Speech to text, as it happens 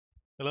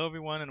Hello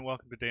everyone and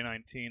welcome to day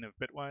 19 of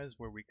Bitwise,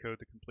 where we code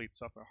the complete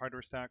software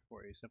hardware stack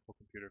for a simple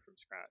computer from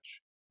scratch.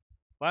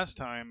 Last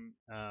time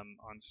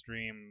on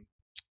stream,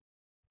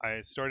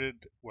 I started,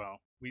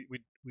 well,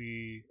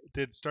 we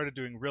started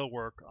doing real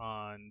work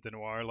on the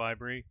Noir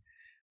library,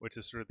 which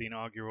is sort of the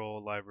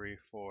inaugural library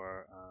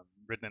for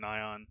written in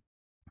Ion,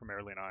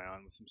 primarily in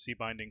Ion, with some C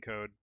binding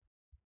code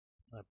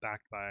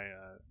backed by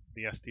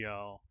the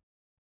SDL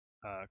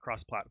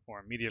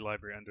cross-platform media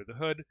library under the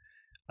hood.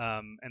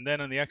 And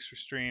then on the extra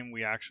stream,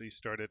 we actually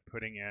started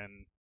putting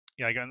in,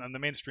 again, on the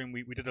main stream,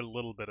 we did a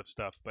little bit of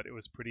stuff, but it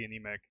was pretty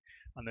anemic.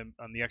 On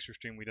the extra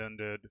stream, we then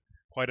did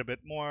quite a bit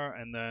more.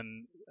 And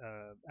then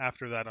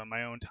after that, on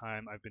my own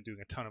time, I've been doing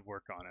a ton of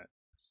work on it.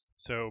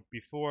 So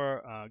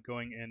before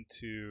going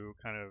into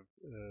kind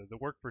of the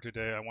work for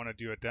today, I want to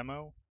do a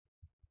demo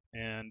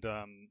and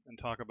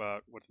talk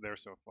about what's there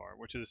so far,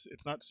 which is,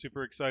 it's not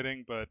super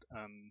exciting, but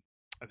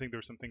I think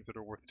there's some things that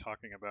are worth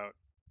talking about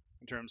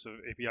in terms of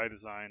API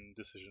design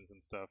decisions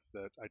and stuff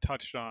that I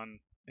touched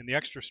on in the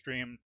extra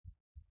stream.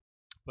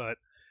 But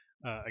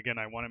again,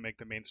 I want to make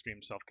the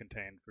mainstream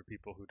self-contained for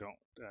people who don't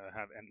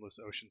have endless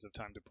oceans of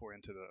time to pour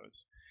into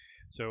those.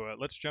 So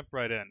let's jump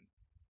right in.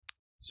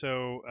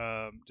 So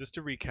just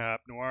to recap,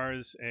 Noir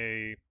is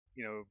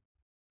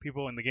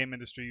people in the game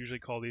industry usually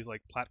call these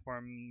like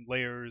platform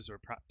layers or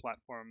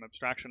platform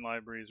abstraction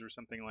libraries or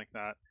something like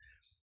that.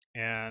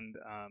 And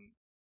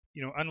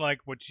unlike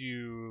what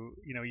you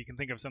can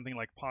think of something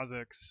like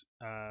POSIX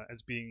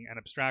as being an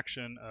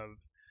abstraction of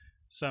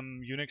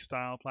some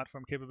Unix-style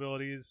platform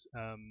capabilities.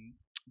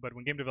 But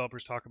when game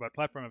developers talk about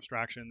platform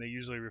abstraction, they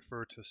usually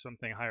refer to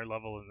something higher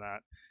level than that,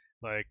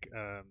 like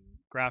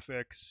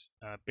graphics,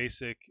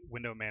 basic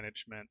window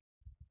management,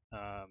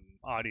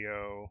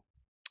 audio,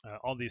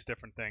 all these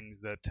different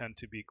things that tend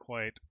to be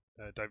quite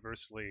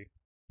diversely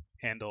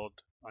handled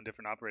on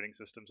different operating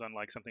systems,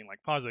 unlike something like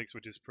POSIX,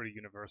 which is pretty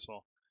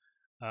universal.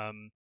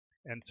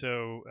 And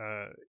so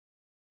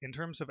in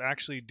terms of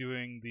actually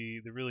doing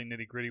the really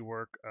nitty gritty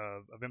work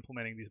of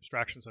implementing these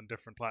abstractions on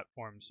different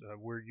platforms,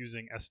 we're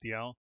using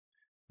SDL,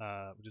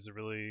 which is a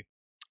really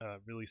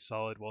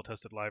solid,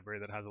 well-tested library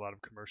that has a lot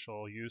of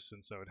commercial use,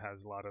 and so it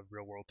has a lot of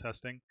real-world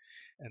testing.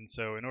 And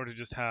so in order to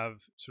just have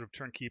sort of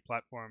turnkey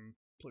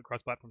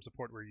cross-platform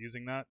support, we're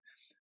using that.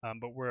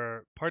 But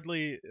we're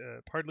partly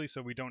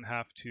so we don't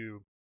have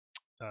to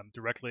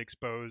directly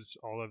expose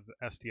all of the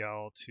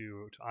SDL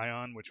to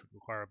Ion, which would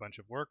require a bunch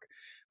of work,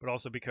 but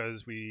also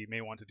because we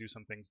may want to do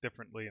some things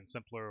differently and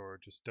simpler or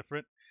just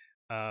different.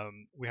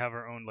 We have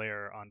our own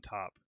layer on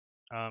top.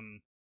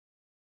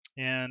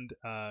 And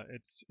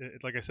it's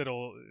like I said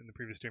in the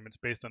previous stream, it's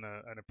based on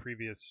a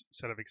previous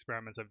set of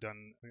experiments I've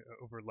done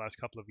over the last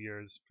couple of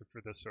years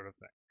for this sort of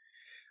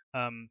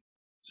thing.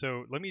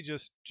 So let me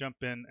just jump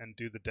in and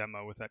do the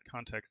demo with that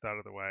context out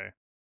of the way.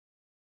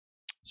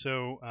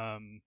 So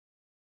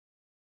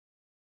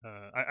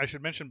I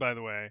should mention, by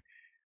the way,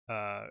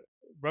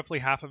 roughly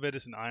half of it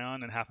is in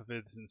Ion and half of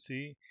it is in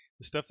C.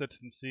 The stuff that's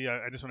in C,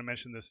 I just want to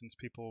mention this since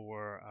people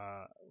were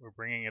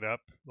bringing it up,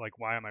 like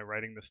why am I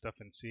writing this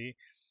stuff in C?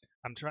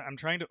 I'm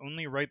trying to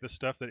only write the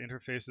stuff that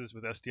interfaces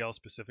with SDL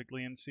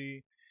specifically in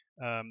C.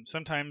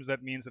 Sometimes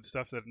that means that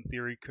stuff that in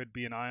theory could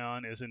be in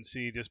Ion is in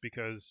C just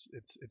because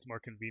it's more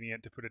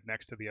convenient to put it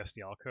next to the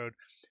SDL code.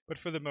 But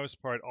for the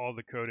most part, all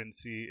the code in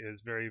C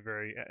is very,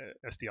 very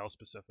SDL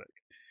specific.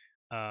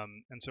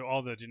 And so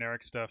all the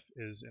generic stuff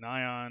is in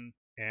Ion,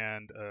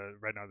 and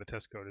right now the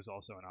test code is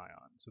also in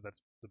Ion. So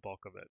that's the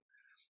bulk of it.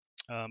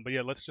 But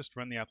yeah, let's just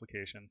run the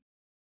application.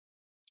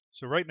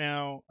 So right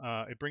now,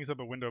 it brings up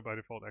a window by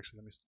default. Actually,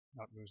 let me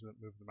not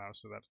move the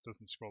mouse so that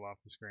doesn't scroll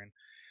off the screen.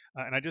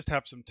 And I just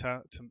have some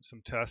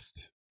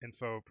test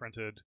info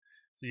printed.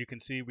 So you can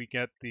see we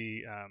get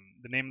the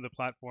name of the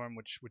platform,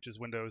 which is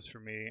Windows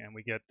for me, and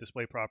we get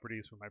display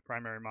properties for my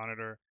primary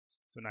monitor.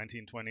 So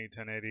 1920,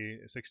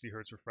 1080, 60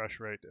 hertz refresh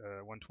rate,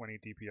 120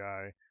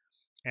 DPI,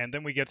 and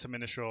then we get some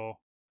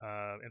initial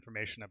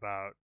information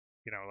about,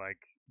 like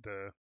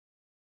the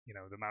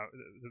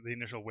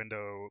initial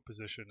window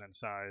position and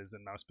size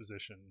and mouse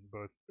position,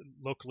 both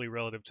locally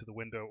relative to the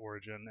window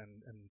origin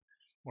and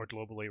more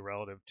globally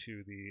relative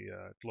to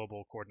the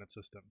global coordinate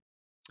system.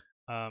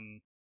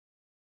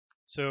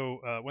 So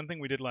one thing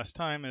we did last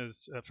time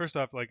is, first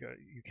off,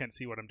 you can't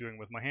see what I'm doing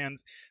with my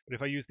hands, but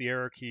if I use the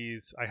arrow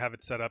keys, I have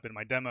it set up in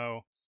my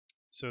demo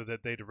so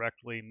that they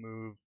directly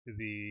move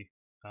the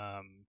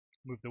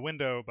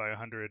window by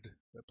 100,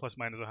 plus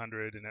minus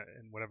 100 in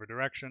whatever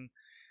direction.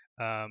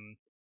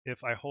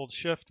 If I hold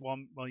Shift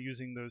while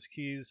using those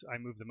keys, I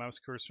move the mouse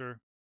cursor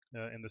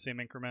in the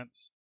same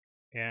increments.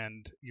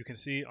 And you can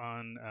see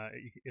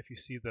if you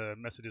see the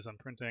messages I'm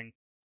printing,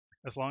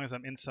 as long as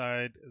I'm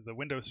inside the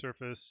window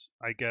surface,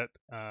 I get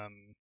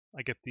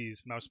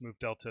these mouse move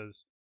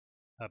deltas,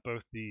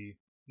 both the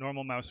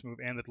normal mouse move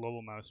and the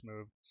global mouse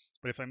move.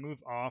 But if I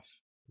move off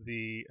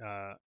the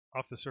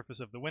surface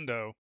of the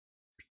window,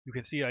 you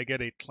can see I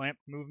get a clamp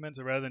movement.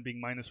 So rather than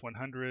being minus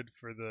 100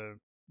 for the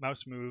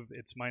mouse move,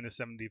 it's minus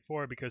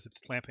 74 because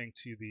it's clamping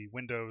to the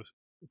window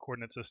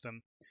coordinate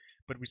system.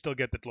 But we still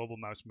get the global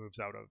mouse moves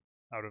out of.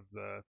 out of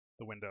the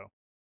window.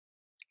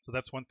 So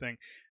that's one thing.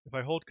 If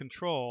I hold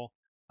Control,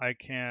 I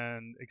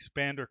can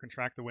expand or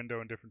contract the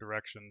window in different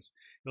directions.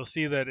 You'll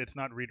see that it's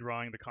not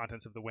redrawing the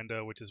contents of the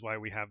window, which is why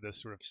we have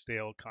this sort of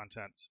stale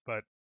contents,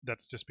 but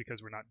that's just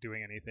because we're not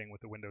doing anything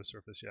with the window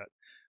surface yet.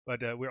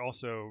 But we're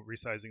also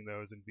resizing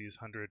those in these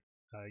 100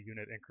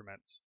 unit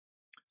increments.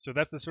 So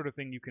that's the sort of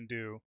thing you can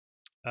do.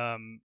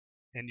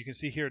 And you can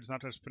see here, it's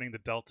not just putting the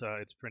delta,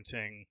 it's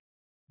printing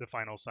the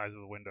final size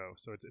of the window.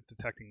 So it's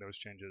detecting those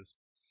changes.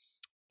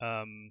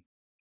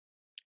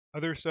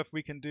 Other stuff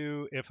we can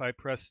do, if I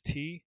press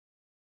T,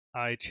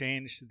 I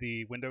change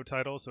the window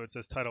title. So it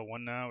says title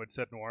 1 now. It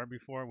said Noir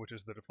before, which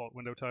is the default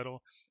window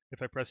title.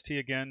 If I press T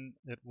again,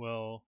 it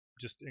will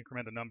just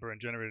increment a number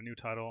and generate a new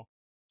title.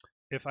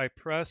 If I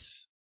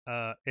press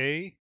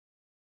A,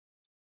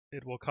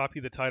 it will copy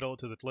the title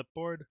to the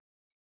clipboard.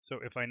 So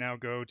if I now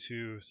go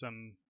to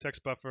some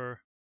text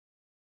buffer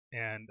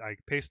and I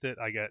paste it,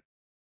 I get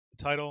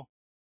the title.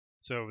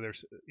 So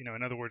there's,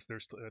 in other words,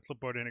 there's a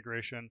clipboard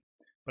integration.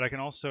 But I can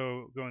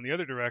also go in the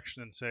other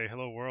direction and say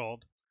hello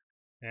world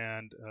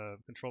and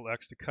Control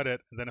X to cut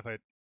it. And then if I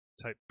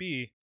type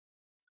B,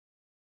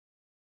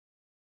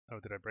 oh,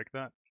 did I break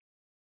that?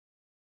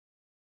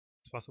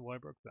 It's possible I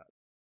broke that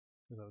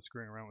because I was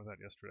screwing around with that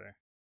yesterday.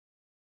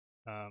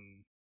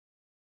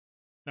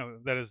 No,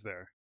 that is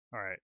there. All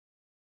right.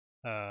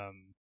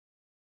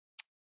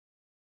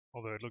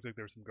 Although it looked like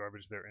there was some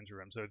garbage there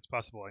interim, so it's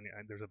possible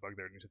there's a bug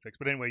there I need to fix.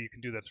 But anyway, you can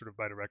do that sort of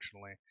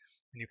bidirectionally,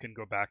 and you can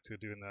go back to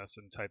doing this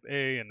and type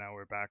A, and now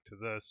we're back to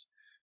this,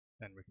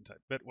 and we can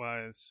type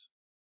Bitwise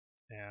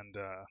and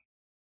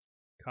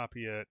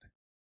copy it.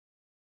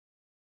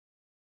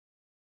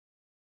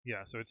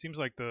 Yeah, so it seems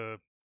like the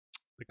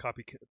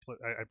copy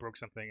I broke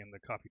something in the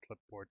copy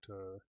clipboard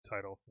to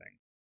title thing.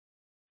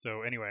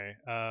 So anyway,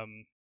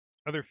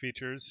 other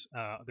features.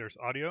 There's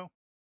audio.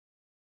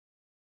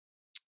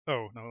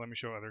 Oh, no, let me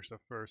show other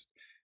stuff first.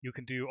 You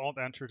can do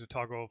Alt-Enter to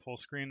toggle full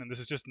screen, and this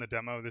is just in the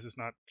demo. This is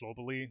not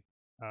globally.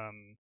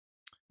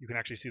 You can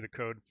actually see the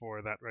code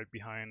for that right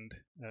behind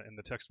in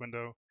the text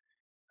window.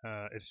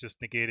 It's just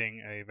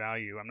negating a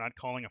value. I'm not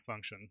calling a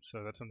function,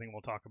 so that's something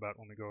we'll talk about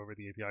when we go over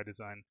the API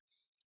design.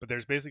 But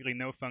there's basically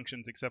no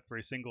functions except for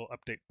a single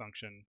update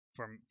function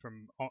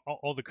from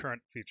all the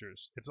current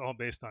features. It's all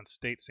based on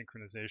state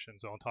synchronization,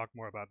 so I'll talk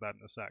more about that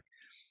in a sec.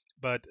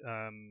 But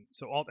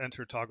so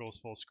Alt-Enter toggles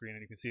full screen,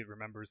 and you can see it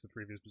remembers the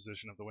previous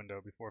position of the window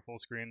before full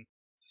screen,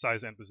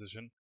 size and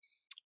position.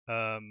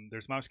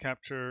 There's mouse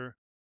capture,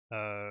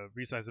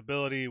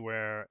 resizability,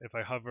 where if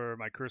I hover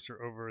my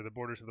cursor over the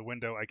borders of the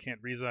window, I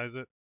can't resize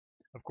it.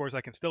 Of course,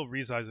 I can still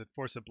resize it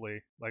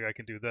forcibly, like I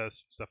can do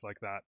this, stuff like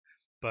that.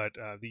 But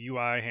the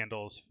UI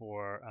handles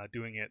for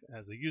doing it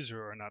as a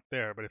user are not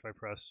there. But if I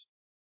press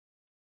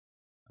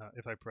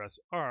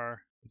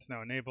R, it's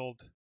now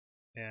enabled,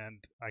 and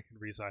I can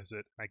resize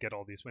it. I get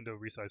all these window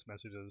resize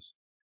messages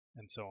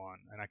and so on.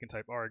 And I can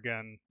type R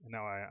again, and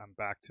now I'm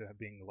back to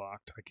being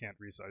locked. I can't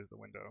resize the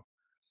window.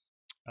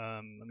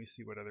 Let me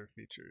see what other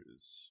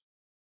features.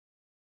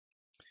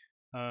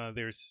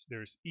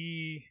 There's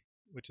E,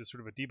 which is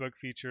sort of a debug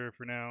feature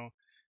for now.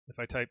 If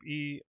I type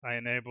E, I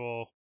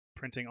enable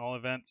printing all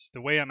events.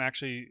 The way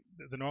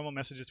the normal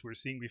messages we're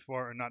seeing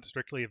before are not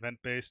strictly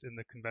event-based in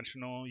the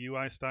conventional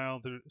UI style,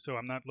 so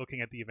I'm not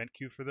looking at the event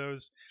queue for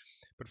those.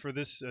 But for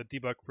this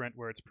debug print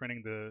where it's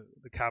printing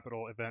the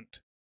capital event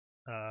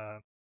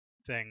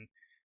thing,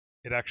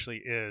 it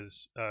actually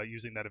is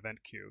using that event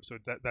queue. So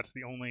that's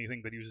the only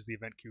thing that uses the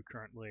event queue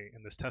currently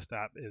in this test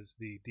app is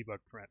the debug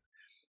print.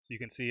 So you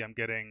can see I'm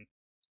getting,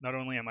 not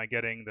only am I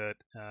getting that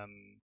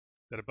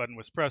that a button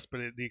was pressed,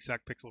 but the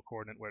exact pixel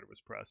coordinate where it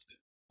was pressed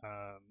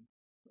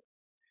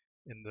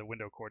in the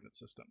window coordinate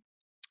system.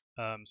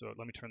 So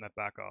let me turn that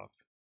back off.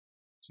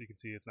 So you can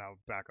see it's now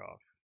back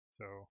off.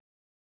 So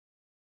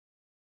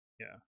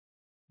yeah,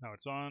 now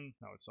it's on,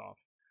 now it's off.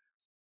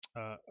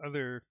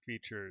 Other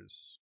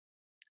features.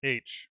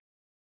 H.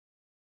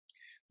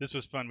 This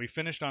was fun. We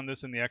finished on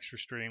this in the extra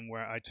stream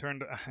where I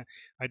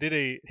did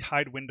a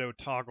hide window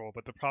toggle,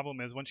 but the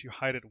problem is once you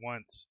hide it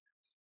once,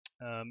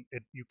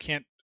 you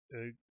can't,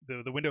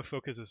 the window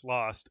focus is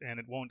lost and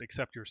it won't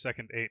accept your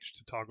second H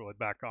to toggle it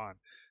back on.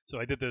 So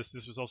I did this.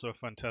 This was also a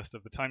fun test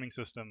of the timing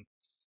system.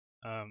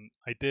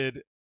 I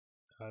did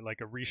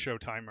like a reshow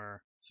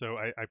timer. So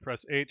I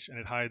press H and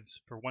it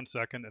hides for 1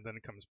 second and then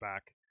it comes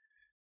back.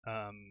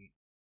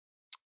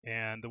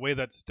 And the way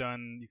that's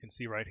done, you can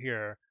see right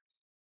here.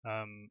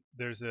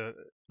 There's the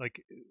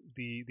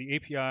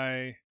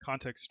API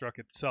context struct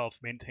itself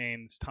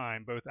maintains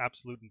time, both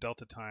absolute and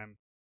delta time,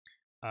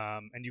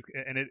 and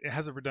it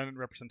has a redundant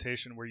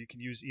representation where you can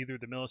use either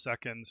the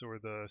milliseconds or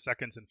the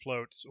seconds and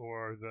floats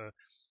or the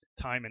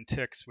time and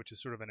ticks, which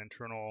is sort of an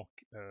internal,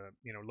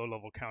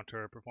 low-level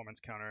counter, performance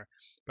counter.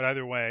 But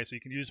either way, so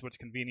you can use what's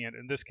convenient.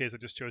 In this case, I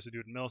just chose to do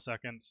it in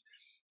milliseconds.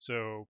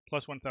 So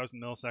plus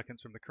 1,000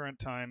 milliseconds from the current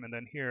time, and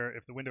then here,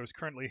 if the window is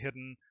currently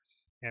hidden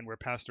and we're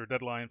past our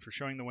deadline for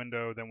showing the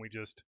window, then we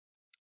just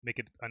make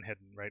it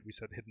unhidden, right? We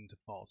set hidden to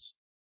false.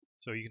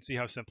 So you can see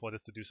how simple it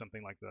is to do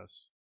something like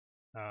this.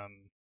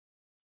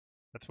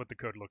 That's what the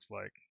code looks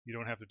like. You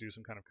don't have to do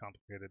some kind of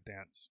complicated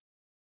dance.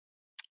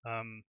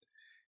 Let's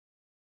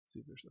see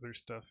if there's other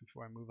stuff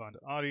before I move on to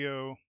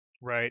audio.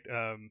 Right.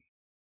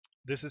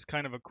 This is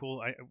kind of a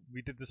cool.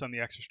 We did this on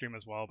the extra stream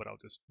as well, but I'll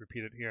just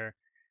repeat it here.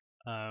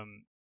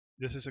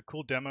 This is a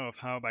cool demo of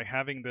how by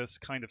having this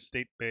kind of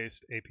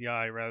state-based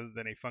API rather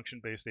than a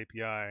function-based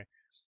API,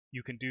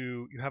 you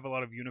have a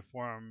lot of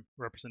uniform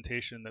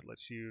representation that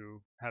lets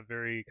you have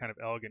very kind of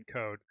elegant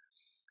code.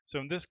 So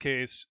in this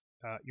case,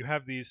 you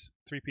have these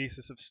three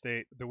pieces of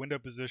state: the window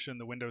position,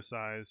 the window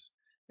size,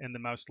 and the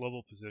mouse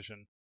global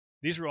position.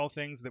 These are all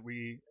things that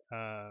we,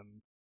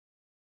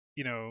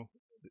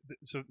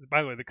 so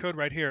by the way, the code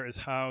right here is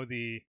how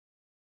the,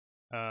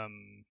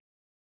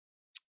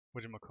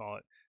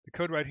 whatchamacallit, the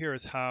code right here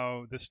is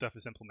how this stuff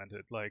is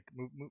implemented, like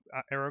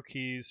arrow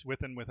keys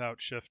with and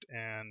without shift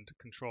and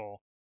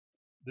control.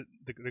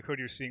 The code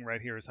you're seeing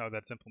right here is how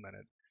that's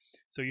implemented.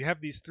 So you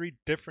have these three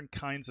different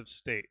kinds of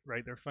state,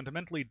 right? They're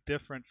fundamentally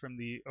different from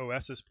the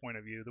OS's point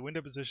of view. The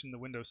window position, the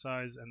window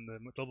size, and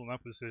the global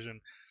map position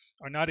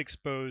are not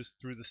exposed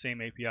through the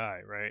same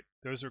API, right?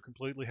 Those are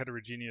completely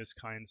heterogeneous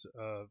kinds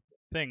of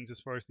things as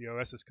far as the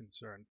OS is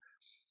concerned.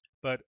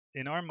 But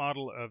in our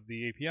model of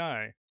the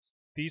API,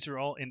 these are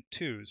all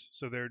int2s.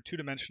 So they're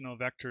two-dimensional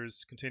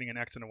vectors containing an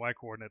x and a y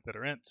coordinate that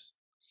are ints.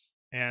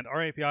 And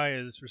our API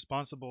is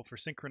responsible for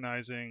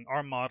synchronizing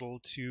our model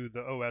to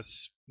the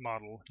OS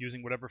model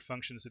using whatever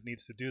functions it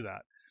needs to do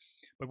that.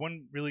 But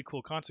one really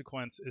cool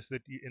consequence is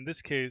that in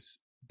this case,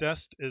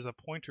 dest is a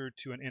pointer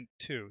to an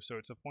int2. So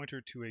it's a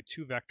pointer to a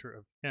 2-vector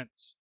of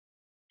ints.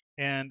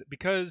 And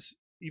because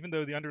even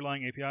though the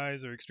underlying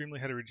APIs are extremely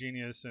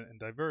heterogeneous and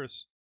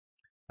diverse,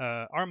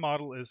 our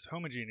model is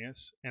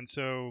homogeneous. And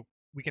so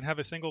we can have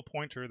a single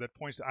pointer that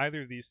points to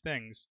either of these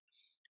things.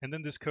 And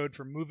then this code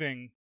for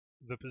moving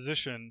the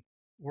position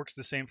works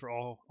the same for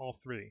all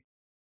three.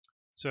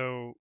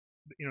 So,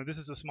 this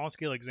is a small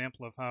scale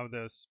example of how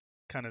this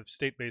kind of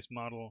state-based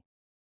model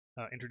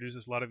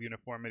introduces a lot of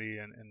uniformity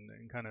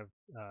and kind of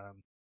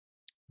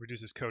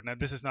reduces code. Now,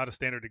 this is not a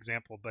standard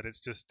example, but it's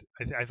just,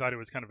 I thought it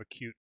was kind of a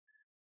cute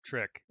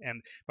trick.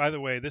 And by the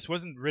way, this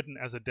wasn't written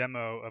as a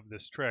demo of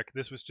this trick.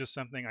 This was just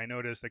something I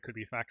noticed that could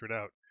be factored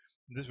out.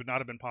 This would not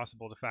have been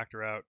possible to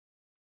factor out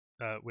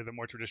with a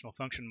more traditional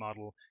function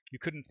model. You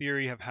could, in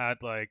theory, have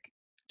had like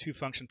two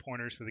function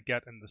pointers for the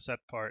get and the set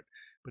part,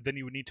 but then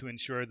you would need to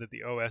ensure that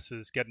the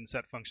OS's get and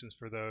set functions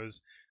for those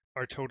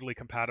are totally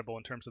compatible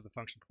in terms of the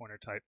function pointer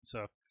type and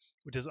stuff,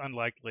 which is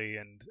unlikely,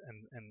 and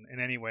in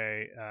any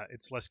way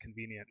it's less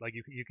convenient. Like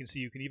you can see,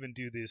 you can even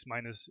do this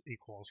minus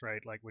equals,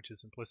 right? Like, which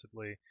is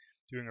implicitly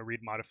doing a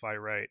read modify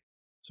write.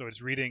 So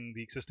it's reading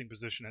the existing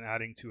position and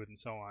adding to it and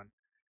so on.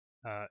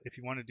 If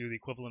you want to do the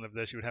equivalent of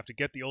this, you would have to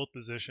get the old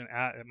position,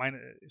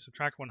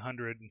 subtract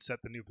 100, and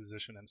set the new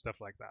position and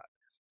stuff like that.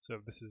 So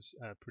this is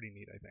pretty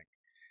neat, I think.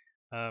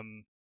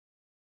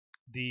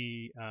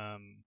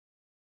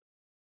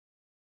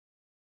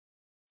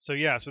 So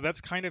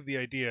that's kind of the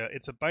idea.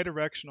 It's a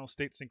bidirectional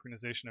state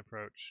synchronization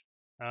approach.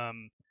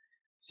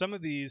 Some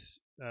of these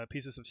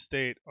pieces of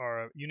state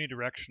are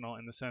unidirectional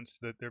in the sense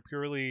that they're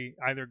purely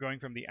either going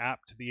from the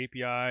app to the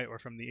API or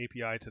from the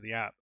API to the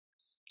app.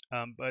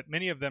 But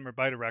many of them are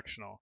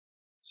bidirectional.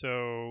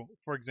 So,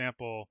 for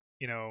example,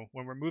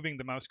 when we're moving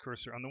the mouse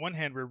cursor, on the one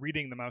hand, we're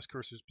reading the mouse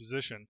cursor's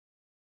position,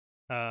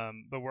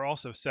 but we're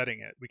also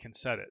setting it. We can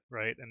set it,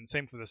 right? And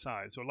same for the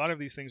size. So a lot of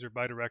these things are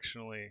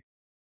bidirectionally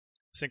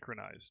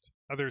synchronized.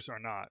 Others are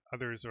not.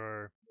 Others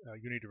are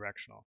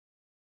unidirectional.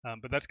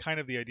 But that's kind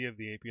of the idea of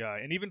the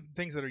API. And even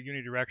things that are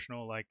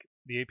unidirectional, like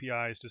the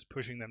API is just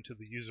pushing them to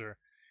the user,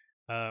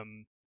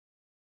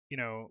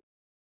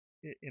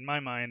 in my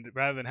mind,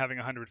 rather than having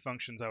 100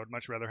 functions, I would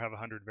much rather have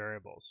 100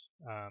 variables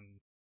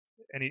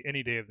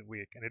any day of the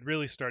week. And it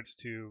really starts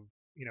to,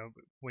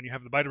 when you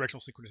have the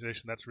bidirectional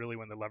synchronization, that's really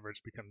when the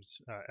leverage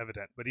becomes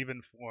evident. But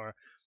even for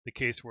the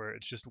case where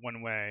it's just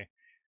one way,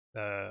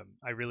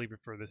 I really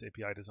prefer this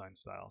API design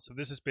style. So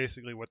this is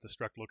basically what the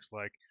struct looks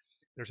like.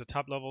 There's a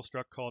top-level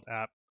struct called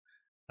app.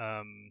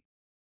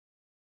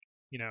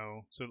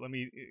 So let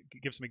me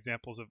give some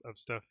examples of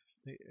stuff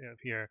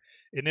here.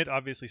 Init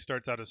obviously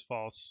starts out as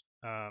false,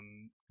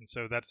 and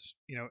so that's,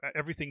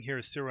 everything here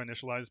is 0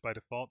 initialized by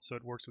default, so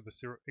it works with the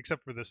 0,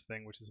 except for this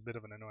thing, which is a bit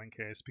of an annoying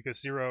case,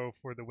 because 0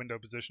 for the window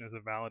position is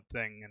a valid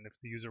thing, and if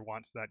the user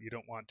wants that, you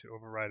don't want to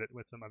override it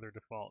with some other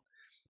default.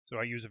 So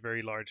I use a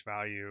very large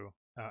value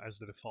as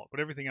the default, but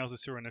everything else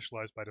is 0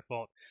 initialized by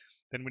default.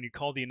 Then when you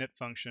call the init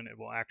function, it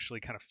will actually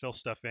kind of fill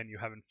stuff in you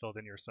haven't filled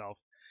in yourself.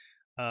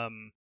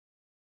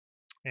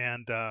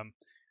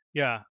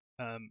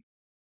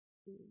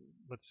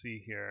 Let's see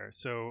here.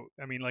 So,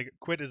 like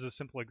quit is a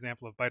simple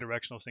example of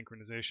bidirectional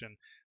synchronization.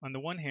 On the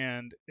one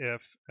hand,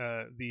 if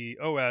the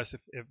OS,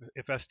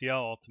 if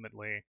SDL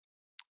ultimately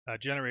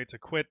generates a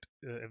quit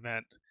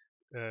event,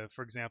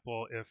 for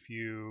example,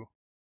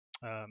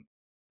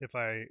 if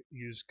I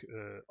use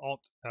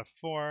Alt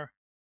F4,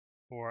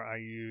 or I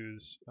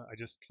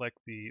just click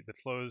the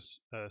close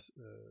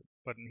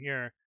button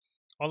here,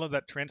 all of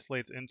that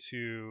translates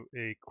into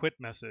a quit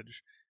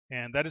message,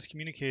 and that is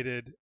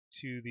communicated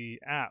to the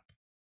app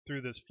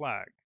through this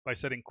flag by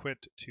setting quit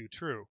to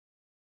true.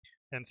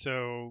 And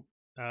so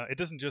it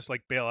doesn't just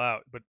like bail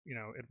out, but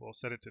it will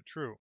set it to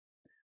true.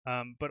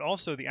 But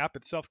also the app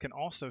itself can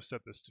also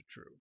set this to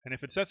true. And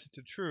if it sets it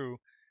to true,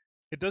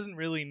 it doesn't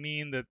really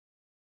mean that,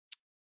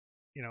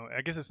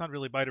 I guess it's not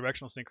really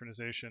bidirectional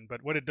synchronization,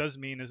 but what it does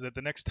mean is that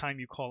the next time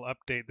you call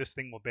update, this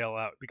thing will bail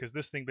out, because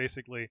this thing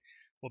basically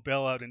will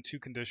bail out in two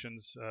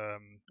conditions.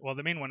 Well,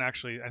 the main one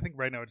actually, I think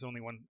right now it's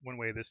only one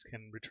way this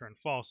can return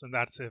false, and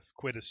that's if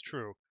quit is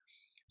true.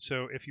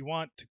 So if you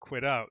want to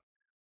quit out,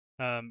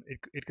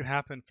 it could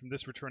happen from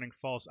this returning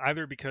false,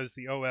 either because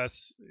the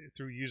OS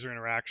through user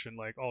interaction,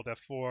 like Alt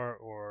F4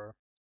 or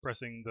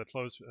pressing the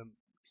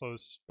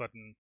close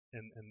button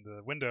in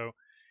the window.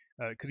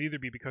 It could either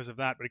be because of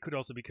that, but it could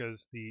also be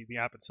because the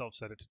app itself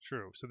set it to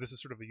true. So this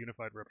is sort of a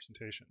unified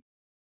representation.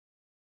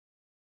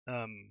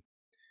 And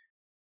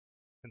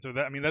so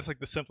that's like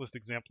the simplest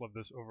example of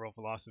this overall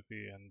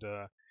philosophy. And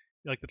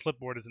like the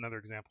clipboard is another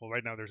example.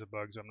 Right now there's a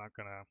bug, so I'm not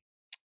gonna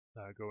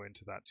go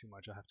into that too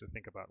much. I have to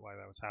think about why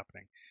that was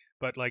happening.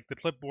 But like the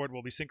clipboard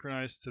will be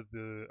synchronized to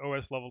the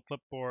OS level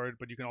clipboard,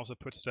 but you can also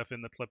put stuff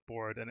in the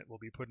clipboard and it will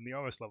be put in the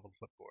OS level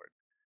clipboard.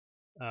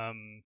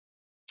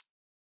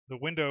 The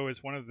window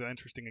is one of the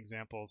interesting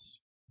examples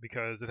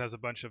because it has a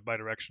bunch of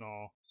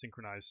bidirectional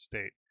synchronized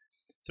state.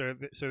 So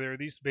there are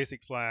these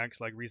basic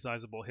flags like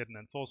resizable, hidden,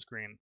 and full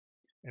screen,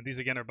 and these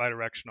again are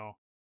bidirectional.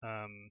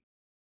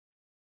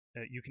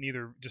 You can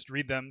either just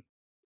read them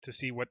to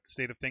see what the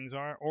state of things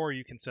are, or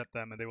you can set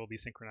them and they will be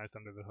synchronized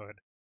under the hood.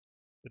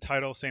 The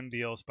title, same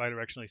deal, is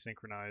bidirectionally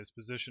synchronized.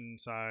 Position,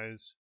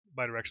 size,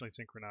 bidirectionally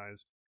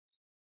synchronized.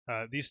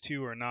 These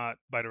two are not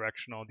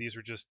bidirectional. These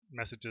are just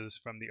messages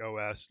from the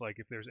OS. Like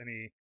if there's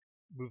any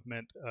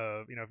movement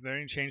of, if there's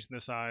any change in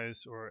the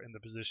size or in the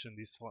position,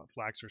 these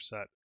flags are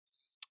set.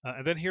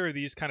 And then here are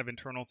these kind of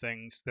internal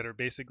things that are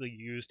basically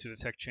used to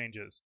detect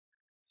changes.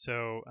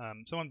 So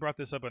someone brought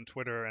this up on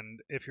Twitter,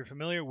 and if you're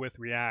familiar with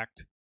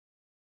React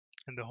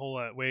and the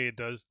whole way it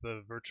does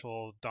the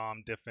virtual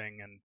DOM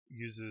diffing and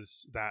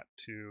uses that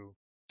to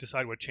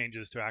decide what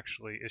changes to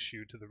actually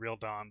issue to the real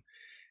DOM,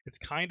 it's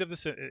kind of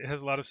it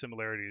has a lot of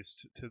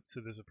similarities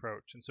to this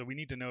approach. And so we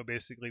need to know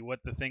basically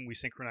what the thing we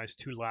synchronize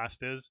to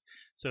last is,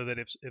 so that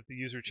if the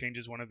user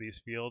changes one of these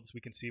fields,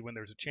 we can see when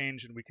there's a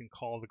change and we can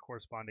call the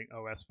corresponding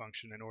OS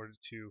function in order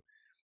to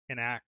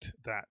enact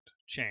that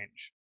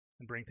change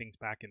and bring things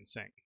back in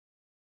sync.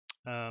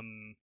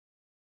 And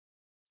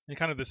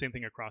kind of the same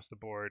thing across the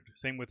board.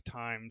 Same with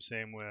time,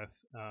 same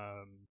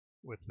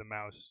with the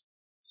mouse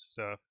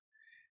stuff.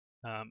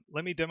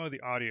 Let me demo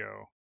the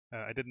audio.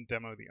 I didn't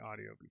demo the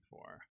audio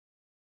before.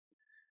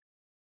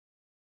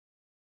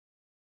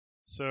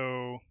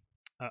 So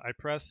I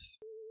press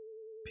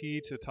P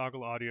to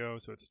toggle audio,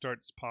 so it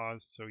starts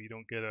paused, so you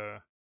don't get a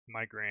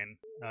migraine.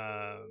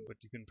 But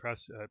you can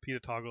press P to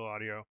toggle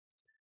audio.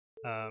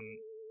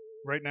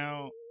 Right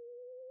now,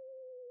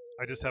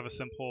 I just have a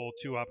simple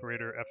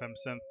 2-operator FM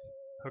synth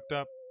hooked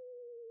up.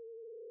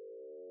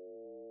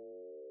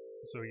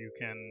 So you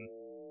can,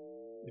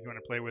 if you want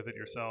to play with it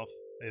yourself,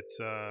 it's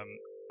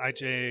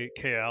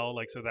IJKL,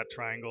 like so that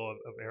triangle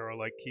of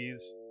arrow-like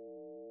keys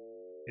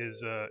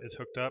is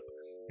hooked up.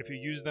 If you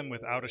use them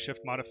without a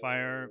shift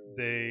modifier,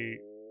 they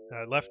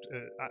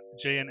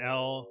J and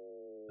L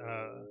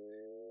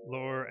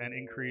lower and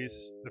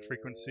increase the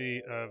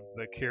frequency of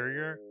the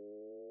carrier.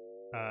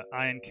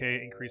 I and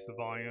K increase the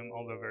volume,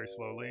 although very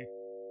slowly.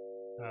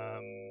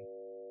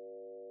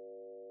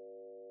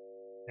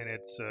 And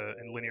it's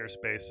in linear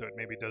space, so it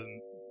maybe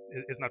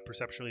is not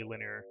perceptually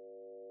linear,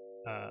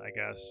 I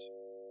guess.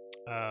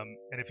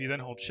 And if you then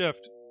hold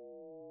shift,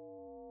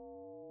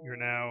 you're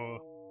now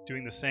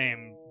doing the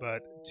same,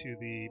 but to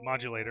the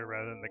modulator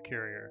rather than the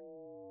carrier.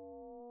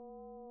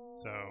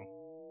 So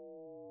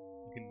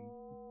you can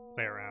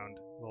play around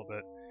a little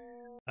bit.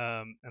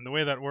 And the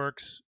way that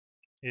works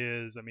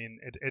is,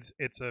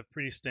 it's a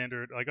pretty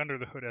standard, like under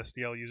the hood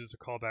SDL uses a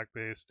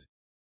callback-based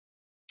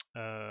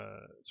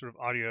sort of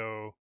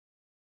audio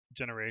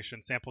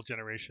generation, sample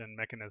generation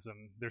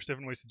mechanism. There's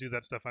different ways to do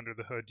that stuff under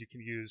the hood. You can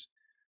use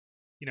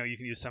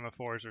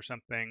semaphores or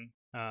something,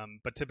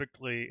 but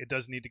typically it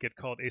does need to get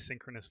called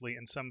asynchronously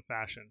in some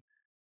fashion.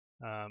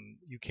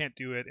 You can't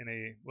do it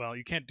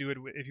you can't do it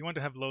if you want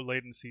to have low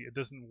latency. It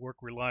doesn't work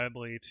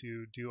reliably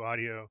to do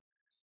audio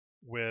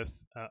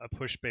with a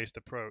push-based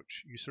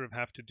approach. You sort of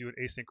have to do it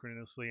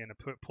asynchronously in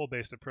a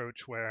pull-based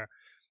approach, where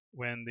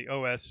when the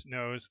OS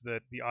knows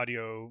that the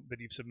audio that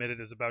you've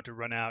submitted is about to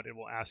run out, it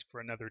will ask for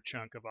another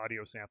chunk of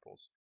audio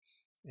samples.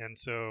 And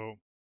so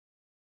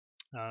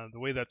the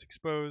way that's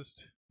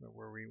exposed,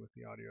 where were we with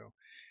the audio?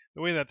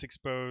 The way that's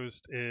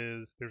exposed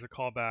is there's a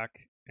callback,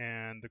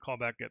 and the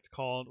callback gets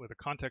called with a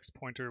context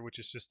pointer, which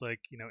is just like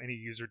any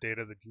user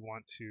data that you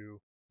want to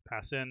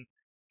pass in.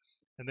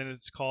 And then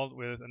it's called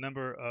with a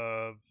number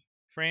of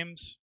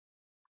frames,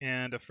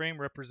 and a frame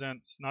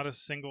represents not a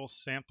single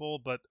sample,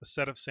 but a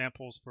set of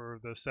samples for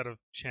the set of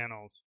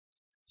channels.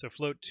 So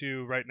float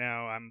 2, right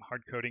now I'm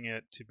hard coding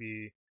it to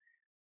be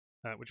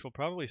which will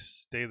probably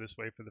stay this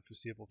way for the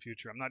foreseeable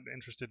future. I'm not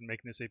interested in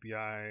making this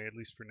API, at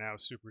least for now,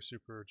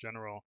 super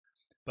general,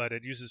 but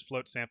it uses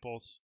float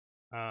samples,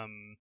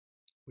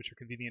 which are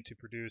convenient to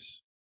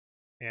produce,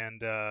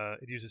 and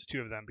it uses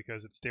two of them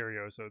because it's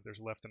stereo, so there's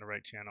a left and a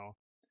right channel,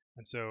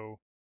 and so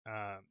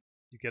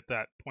you get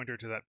that pointer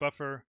to that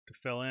buffer to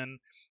fill in,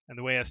 and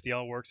the way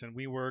SDL works and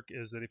we work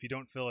is that if you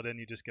don't fill it in,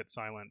 you just get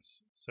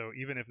silence. So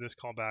even if this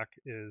callback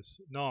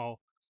is null,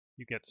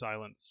 you get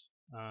silence.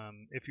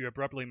 If you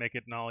abruptly make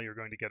it null, you're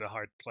going to get a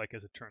hard like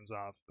as it turns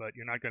off, but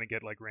you're not going to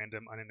get like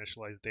random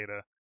uninitialized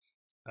data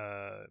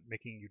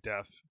making you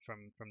deaf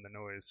from the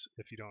noise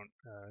if you don't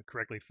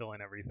correctly fill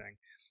in everything.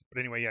 But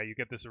anyway, yeah, you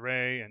get this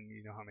array and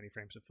you know how many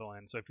frames to fill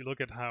in. So if you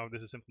look at how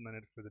this is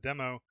implemented for the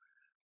demo,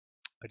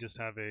 I just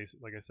have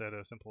like I said,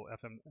 a simple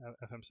FM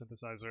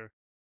synthesizer.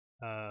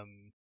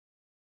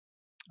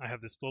 I have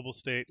this global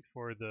state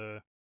for the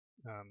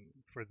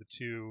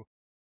two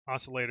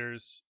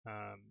oscillators.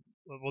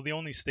 Well, the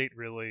only state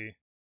really,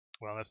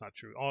 well, that's not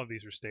true. All of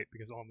these are state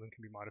because all of them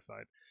can be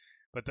modified.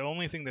 But the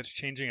only thing that's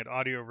changing at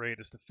audio rate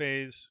is the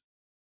phase.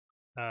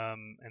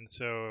 And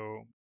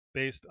so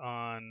based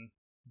on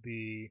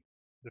the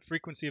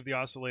frequency of the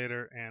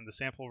oscillator and the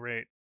sample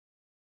rate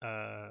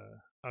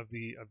of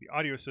the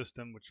audio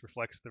system, which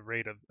reflects the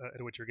rate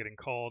at which you're getting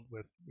called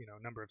with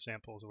number of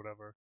samples or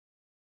whatever,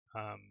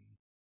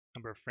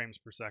 number of frames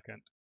per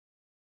second,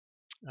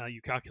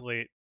 you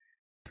calculate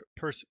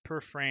per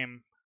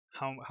frame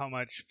how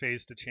much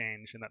phase to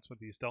change, and that's what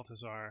these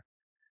deltas are.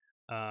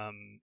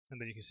 And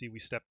then you can see we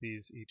step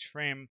these each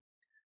frame,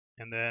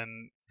 and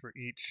then for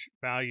each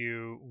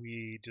value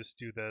we just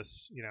do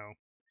this.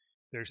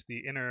 There's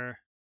the inner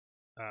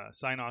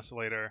sine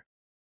oscillator,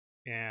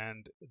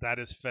 and that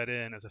is fed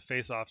in as a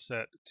phase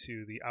offset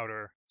to the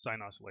outer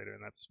sine oscillator,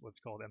 and that's what's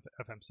called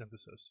FM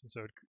synthesis. And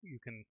so you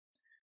can,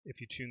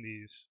 if you tune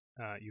these,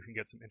 you can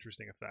get some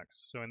interesting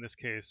effects. So in this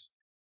case,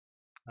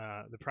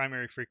 the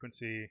primary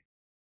frequency,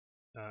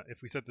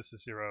 if we set this to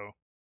 0,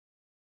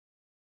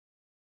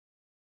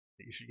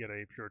 you should get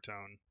a pure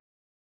tone.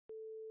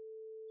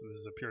 So this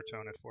is a pure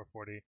tone at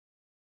 440.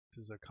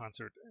 This is a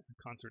concert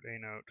A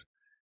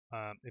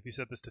note. If you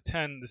set this to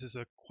 10, this is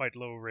a quite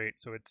low rate,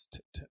 so it's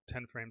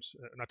 10 frames,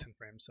 not 10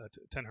 frames,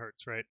 10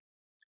 hertz, right?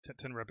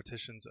 10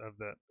 repetitions of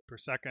that per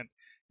second.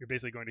 You're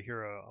basically going to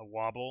hear a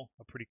wobble,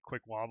 a pretty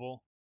quick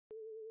wobble.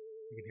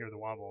 You can hear the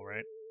wobble,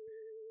 right?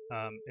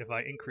 If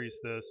I increase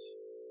this,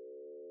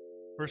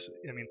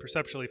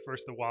 perceptually,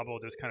 first the wobble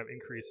just kind of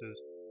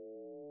increases,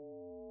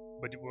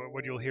 but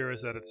what you'll hear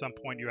is that at some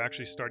point you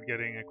actually start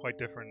getting a quite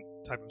different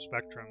type of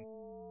spectrum,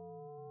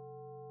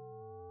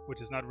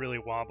 which is not really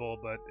wobble,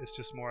 but it's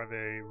just more of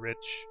a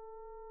rich,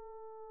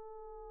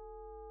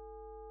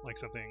 like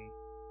something.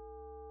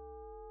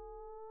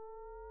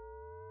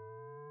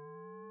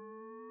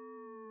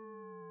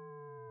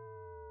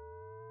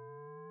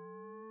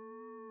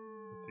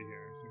 Let's see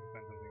here, so we can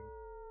find something.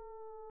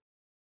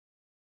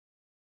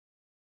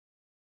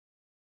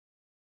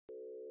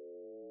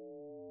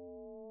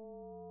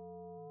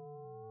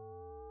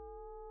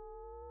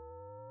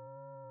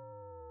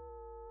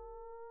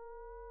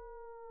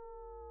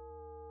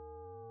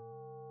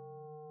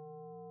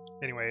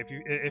 Anyway,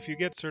 if you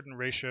get certain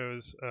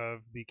ratios of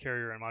the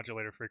carrier and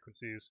modulator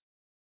frequencies,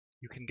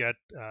 you can get.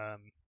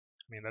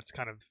 That's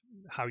kind of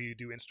how you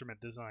do instrument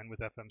design with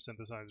FM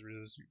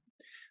synthesizers.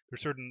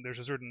 There's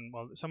a certain,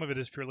 well, some of it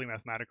is purely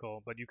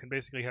mathematical, but you can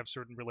basically have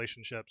certain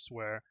relationships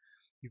where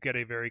you get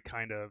a very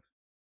kind of,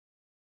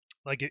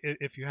 like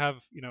if you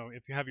have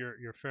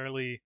your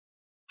fairly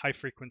high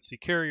frequency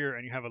carrier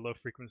and you have a low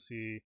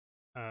frequency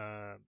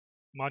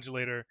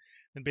modulator,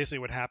 then basically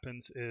what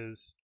happens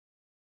is,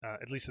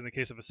 at least in the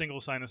case of a single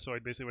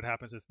sinusoid, basically what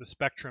happens is the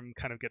spectrum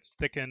kind of gets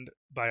thickened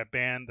by a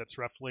band that's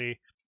roughly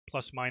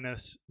plus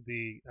minus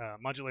the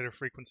modulator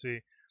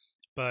frequency.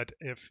 But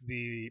if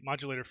the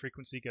modulator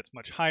frequency gets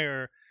much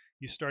higher,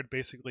 you start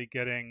basically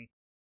getting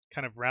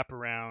kind of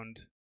wraparound.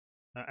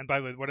 And by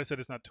the way, what I said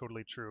is not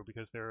totally true,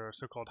 because there are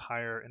so-called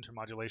higher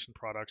intermodulation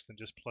products than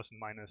just plus and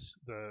minus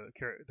the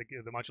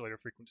modulator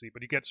frequency.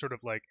 But you get sort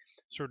of like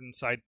certain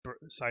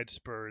side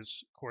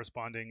spurs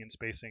corresponding in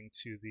spacing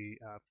to the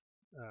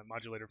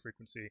modulator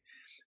frequency.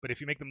 But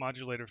if you make the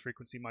modulator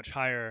frequency much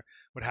higher,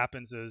 what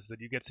happens is that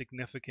you get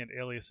significant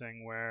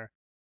aliasing where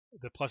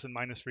the plus and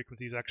minus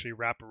frequencies actually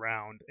wrap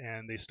around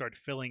and they start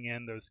filling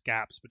in those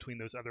gaps between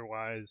those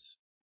otherwise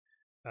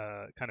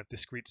kind of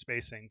discrete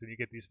spacings, and you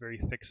get these very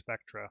thick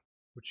spectra,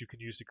 which you can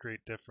use to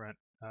create different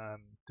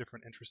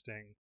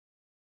interesting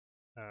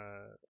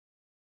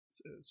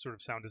sort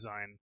of sound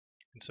design.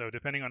 And so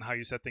depending on how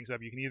you set things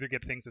up, you can either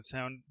get things that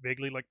sound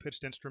vaguely like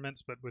pitched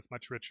instruments, but with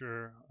much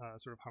richer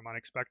sort of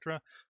harmonic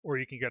spectra, or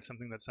you can get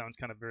something that sounds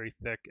kind of very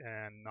thick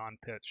and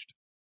non-pitched.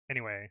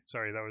 Anyway,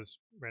 sorry, that was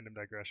random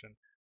digression.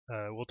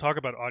 We'll talk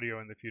about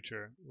audio in the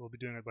future. We'll be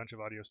doing a bunch of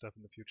audio stuff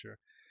in the future.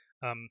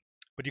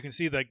 But you can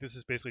see like this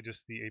is basically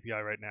just the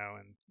API right now,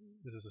 and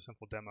this is a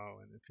simple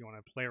demo. And if you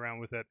want to play around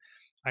with it,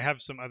 I have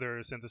some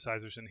other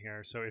synthesizers in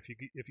here. So if you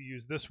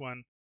use this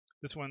one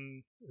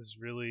is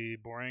really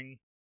boring.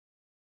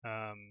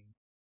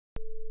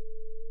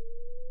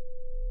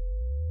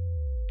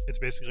 It's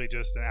basically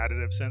just an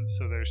additive sense,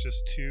 so there's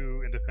just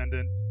two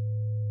independent.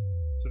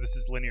 So this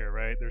is linear,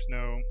 right? There's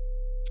no,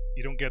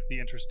 you don't get the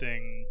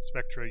interesting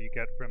spectra you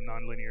get from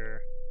nonlinear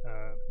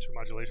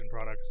intermodulation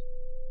products.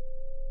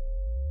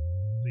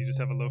 So you just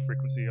have a low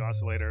frequency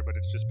oscillator, but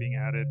it's just being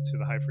added to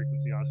the high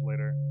frequency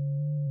oscillator.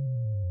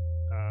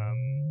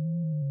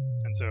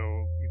 And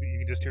so you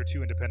can just hear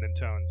two independent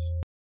tones.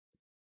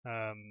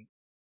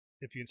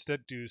 If you instead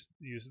use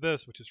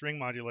this, which is ring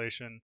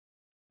modulation,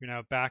 you're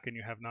now back and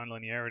you have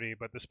nonlinearity,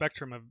 but the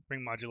spectrum of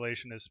ring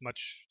modulation is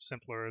much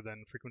simpler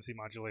than frequency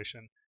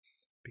modulation,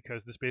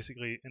 because this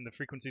basically, in the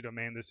frequency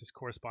domain, this just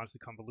corresponds to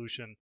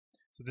convolution.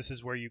 So this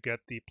is where you get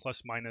the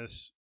plus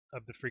minus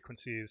of the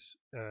frequencies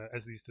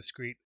as these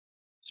discrete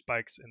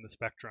spikes in the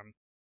spectrum.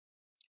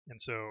 And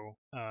so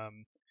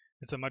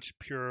it's a much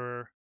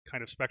purer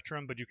kind of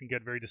spectrum, but you can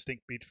get very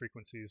distinct beat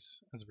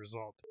frequencies as a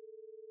result.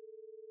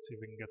 Let's see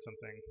if we can get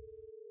something.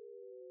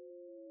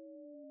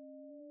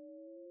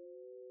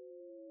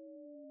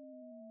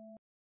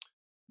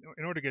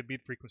 In order to get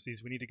beat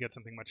frequencies, we need to get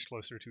something much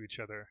closer to each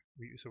other.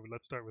 So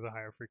let's start with a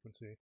higher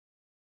frequency.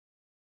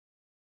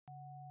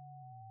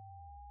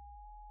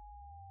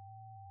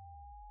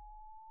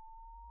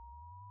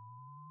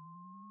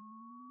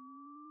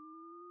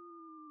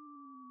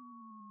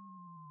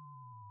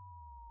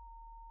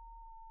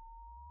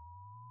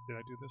 Did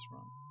I do this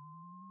wrong?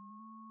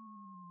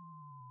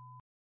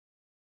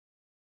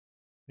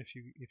 If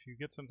you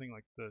get something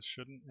like this,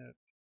 shouldn't it?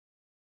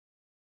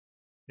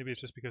 Maybe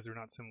it's just because they're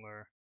not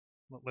similar.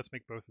 Let's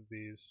make both of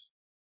these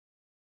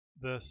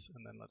this,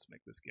 and then let's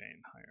make this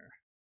gain higher.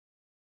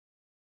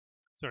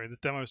 Sorry, this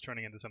demo is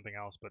turning into something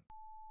else, but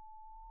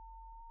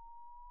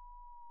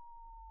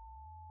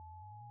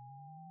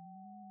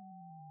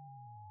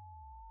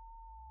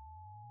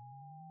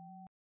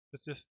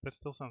that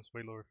still sounds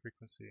way lower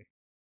frequency.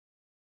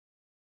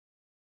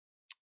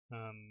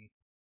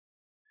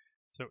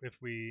 So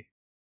if we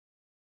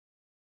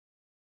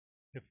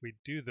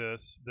do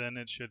this, then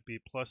it should be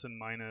plus and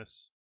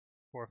minus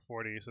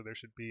 440. So there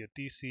should be a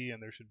DC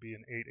and there should be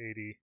an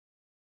 880,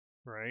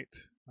 right?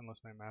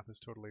 Unless my math is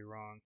totally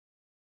wrong.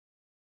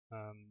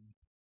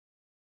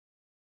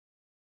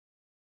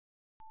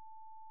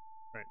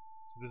 Right.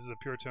 So this is a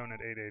pure tone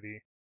at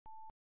 880.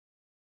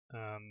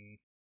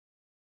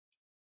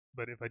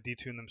 But if I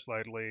detune them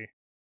slightly,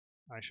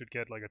 I should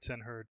get like a 10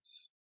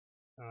 hertz.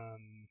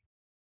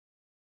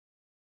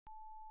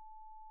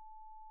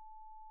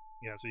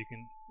 Yeah, so you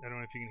can, I don't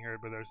know if you can hear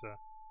it, but there's a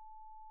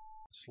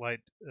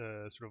slight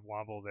sort of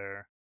wobble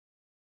there.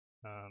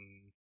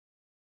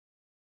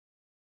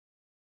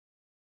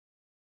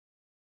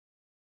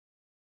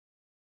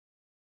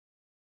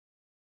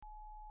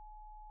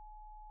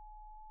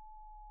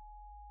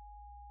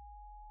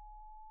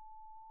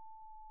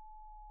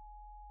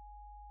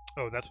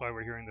 Oh, that's why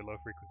we're hearing the low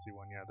frequency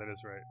one. Yeah, that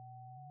is right.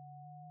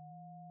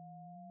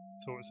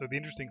 So the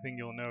interesting thing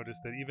you'll note is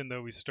that even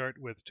though we start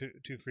with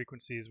two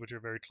frequencies which are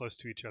very close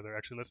to each other,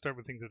 actually let's start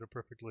with things that are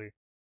perfectly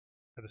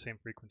at the same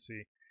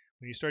frequency.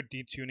 When you start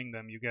detuning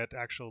them, you get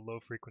actual low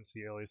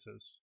frequency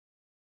aliases.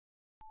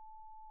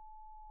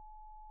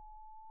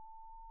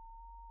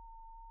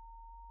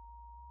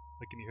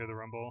 Like, can you hear the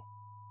rumble?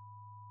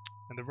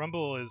 And the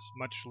rumble is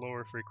much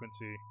lower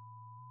frequency,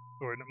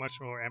 or much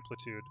lower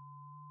amplitude,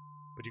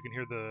 but you can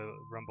hear the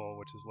rumble,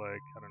 which is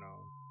like, I don't know,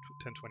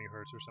 10, 20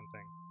 hertz or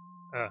something.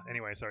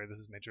 Anyway, sorry, this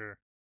is major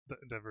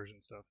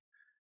diversion stuff.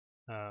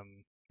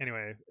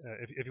 Anyway,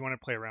 if you want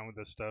to play around with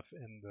this stuff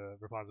in the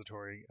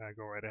repository,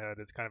 go right ahead.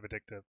 It's kind of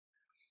addictive.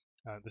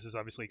 This is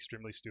obviously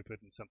extremely stupid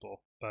and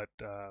simple, but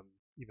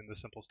even the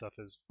simple stuff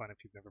is fun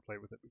if you've never played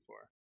with it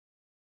before.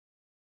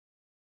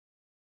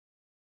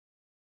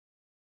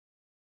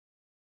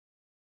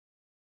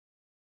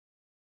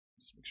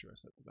 Just make sure I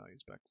set the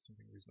values back to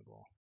something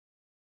reasonable.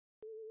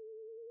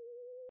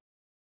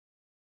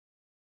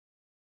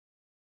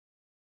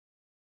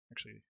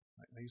 Actually,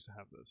 I used to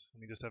have this.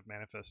 Let me just have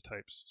manifest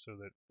types so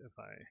that if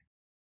I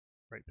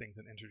write things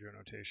in integer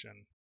notation,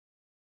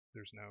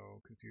 there's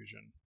no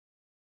confusion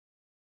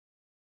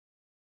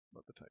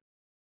about the type.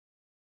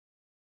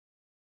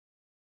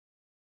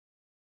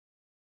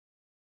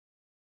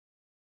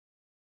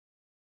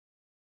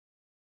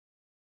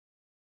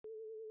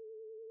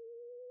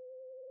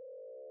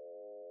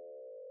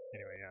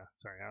 Anyway, yeah,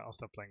 sorry, I'll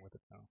stop playing with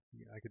it now.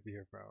 I could be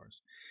here for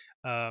hours.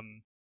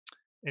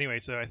 Anyway,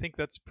 so I think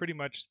that's pretty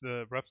much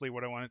roughly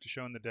what I wanted to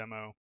show in the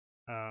demo.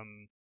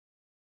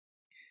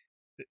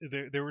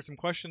 There were some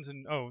questions,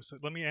 and so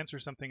let me answer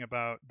something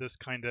about this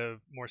kind of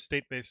more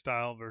state-based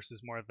style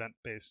versus more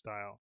event-based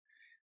style.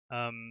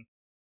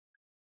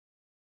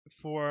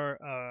 For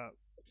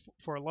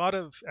a lot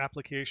of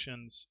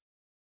applications,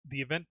 the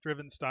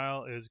event-driven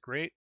style is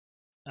great,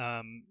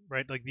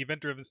 right? Like the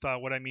event-driven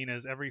style, what I mean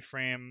is every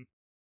frame.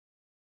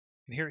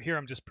 And here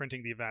I'm just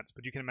printing the events,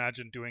 but you can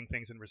imagine doing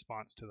things in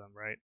response to them,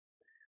 right?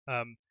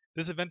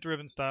 This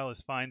event-driven style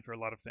is fine for a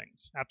lot of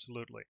things,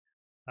 absolutely.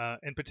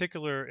 In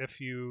particular, if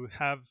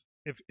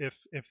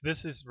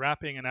this is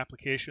wrapping an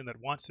application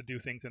that wants to do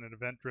things in an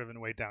event-driven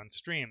way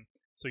downstream,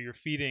 so you're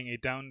feeding a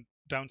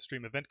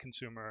downstream event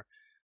consumer,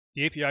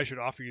 the API should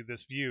offer you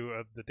this view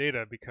of the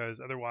data, because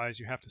otherwise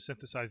you have to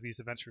synthesize these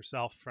events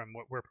yourself from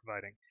what we're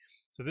providing.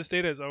 So this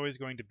data is always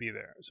going to be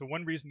there. So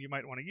one reason you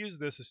might want to use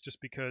this is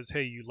just because,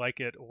 hey, you like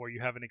it, or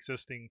you have an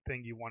existing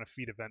thing you want to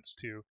feed events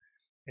to,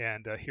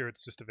 and here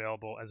it's just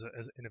available as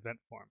an event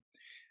form.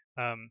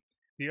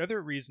 The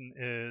other reason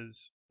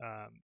is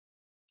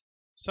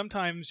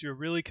sometimes you're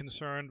really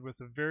concerned with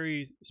a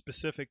very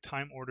specific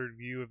time-ordered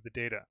view of the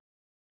data.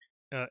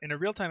 In a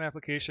real-time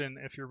application,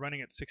 if you're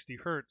running at 60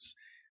 hertz,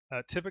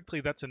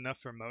 typically that's enough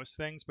for most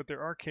things, but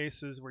there are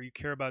cases where you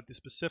care about the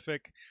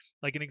specific.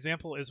 Like an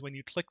example is when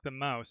you click the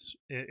mouse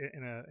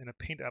in a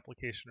paint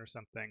application or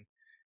something,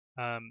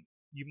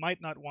 you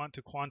might not want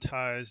to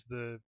quantize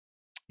the,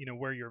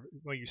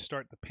 where you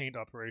start the paint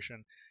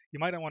operation. You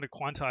might not want to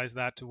quantize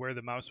that to where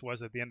the mouse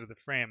was at the end of the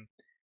frame.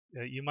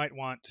 You might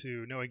want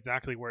to know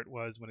exactly where it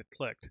was when it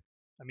clicked.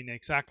 I mean,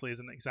 exactly is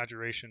an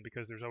exaggeration,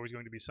 because there's always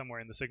going to be somewhere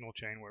in the signal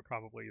chain where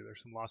probably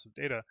there's some loss of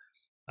data.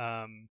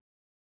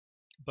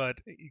 But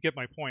you get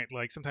my point.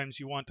 Like sometimes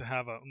you want to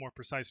have a more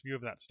precise view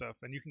of that stuff,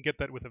 and you can get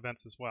that with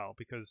events as well,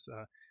 because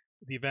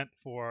the event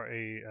for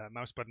a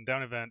mouse button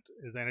down event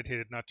is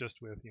annotated not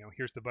just with,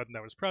 here's the button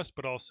that was pressed,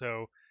 but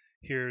also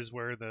here's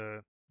where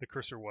the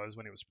cursor was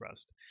when it was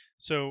pressed.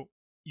 So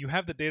you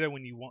have the data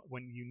when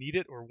you need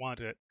it or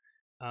want it.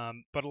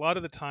 But a lot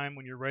of the time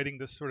when you're writing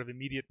this sort of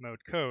immediate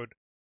mode code,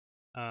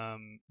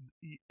 you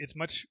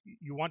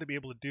want to be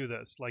able to do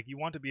this. Like you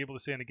want to be able to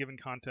say in a given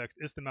context,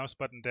 is the mouse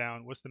button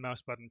down? Was the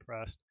mouse button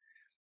pressed?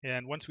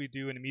 And once we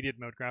do an immediate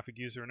mode graphic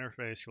user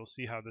interface, you'll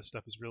see how this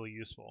stuff is really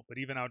useful. But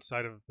even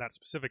outside of that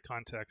specific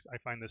context, I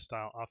find this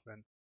style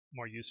often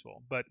more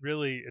useful. But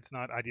really, it's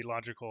not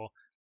ideological.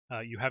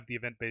 You have the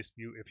event-based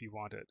view if you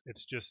want it.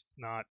 It's just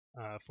not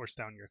forced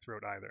down your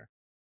throat either.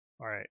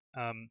 All right.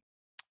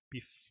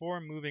 Before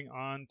moving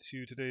on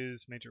to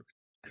today's major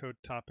code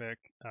topic,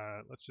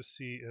 let's just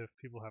see if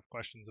people have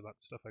questions about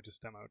the stuff I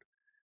just demoed.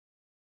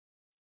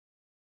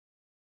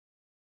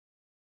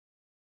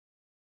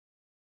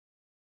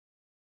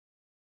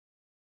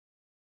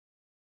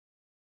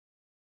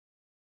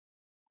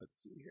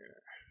 Let's see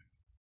here.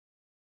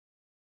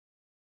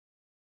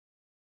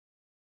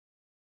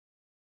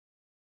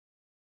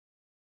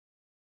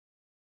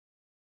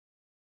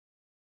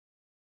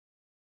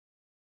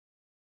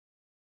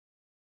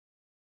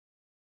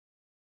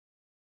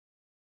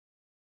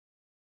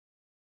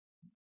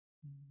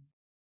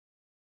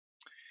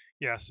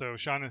 Yeah, so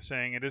Sean is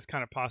saying it is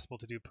kind of possible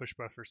to do push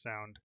buffer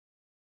sound.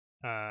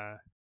 All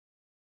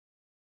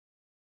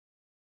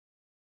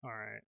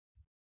right.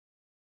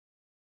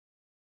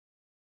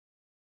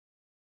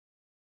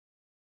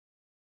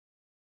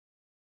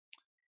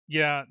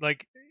 Yeah,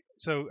 like,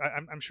 so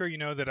I'm sure you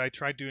know that I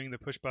tried doing the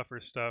push buffer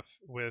stuff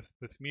with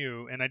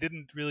Mu, and I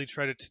didn't really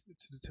try to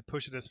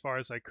push it as far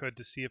as I could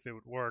to see if it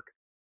would work.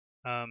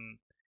 Um,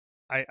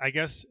 I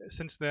guess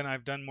since then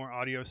I've done more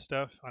audio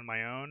stuff on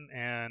my own,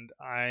 and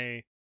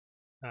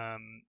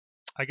um,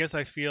 I guess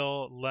I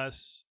feel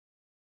less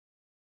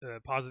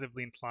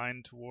positively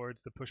inclined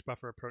towards the push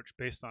buffer approach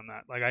based on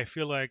that. Like I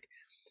feel like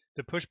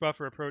the push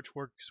buffer approach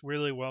works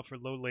really well for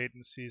low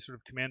latency sort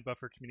of command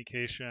buffer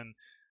communication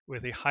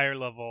with a higher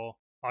level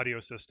audio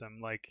system.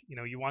 Like,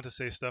 you want to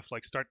say stuff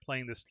like start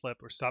playing this clip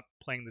or stop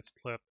playing this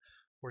clip,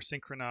 or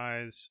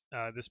synchronize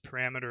this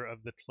parameter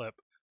of the clip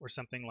or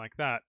something like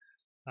that.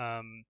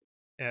 Um,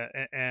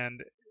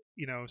 and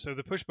so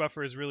the push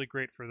buffer is really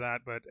great for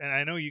that. And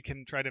I know you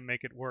can try to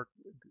make it work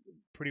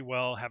pretty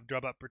well, have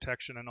dropout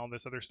protection and all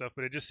this other stuff,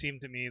 but it just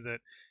seemed to me that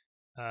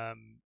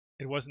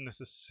it wasn't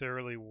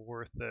necessarily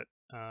worth it.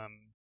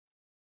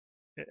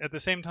 At the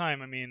same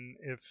time, I mean,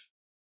 if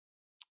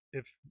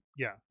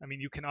yeah, I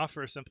mean, you can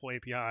offer a simple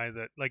API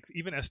that, like,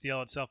 even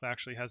SDL itself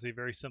actually has a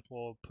very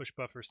simple push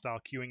buffer style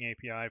queuing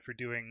API for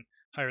doing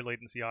higher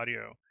latency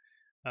audio.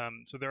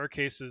 So there are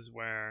cases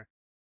where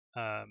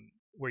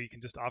you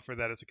can just offer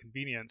that as a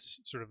convenience,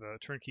 sort of a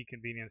turnkey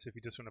convenience, if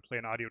you just want to play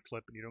an audio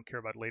clip and you don't care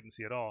about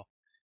latency at all.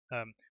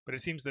 But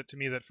it seems that to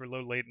me that for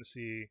low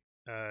latency,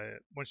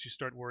 once you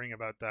start worrying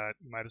about that,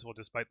 you might as well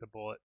just bite the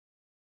bullet.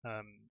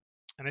 Um,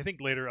 and I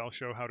think later I'll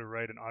show how to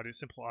write an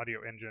simple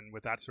audio engine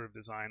with that sort of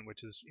design,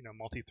 which is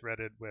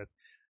multi-threaded with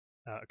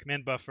a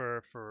command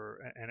buffer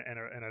and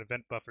an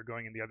event buffer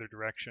going in the other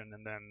direction,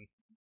 and then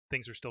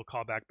things are still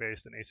callback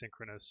based and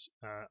asynchronous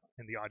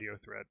in the audio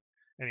thread.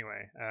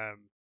 Anyway,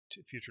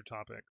 future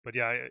topic. But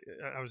yeah,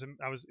 it was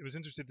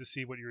interested to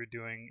see what you were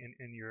doing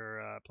in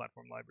your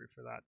platform library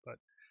for that. But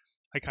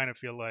I kind of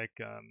feel like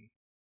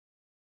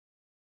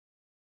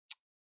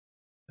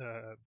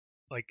I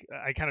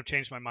kind of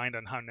changed my mind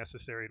on how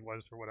necessary it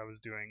was for what I was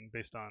doing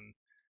based on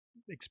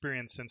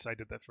experience since I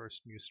did that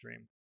first Mu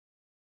stream.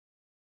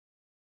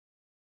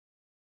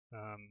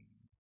 Let's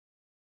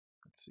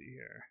see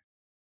here.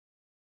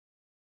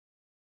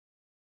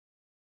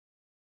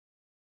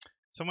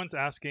 Someone's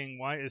asking,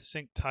 why is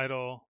sync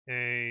title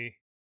a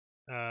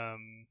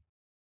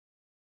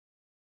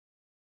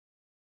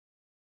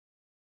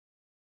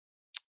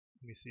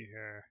let me see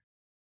here.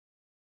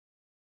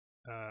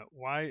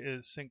 Why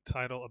is sync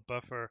title a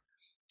buffer?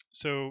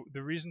 So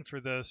the reason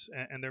for this,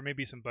 and there may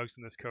be some bugs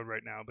in this code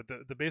right now, but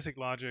the basic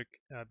logic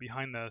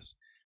behind this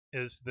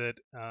is that,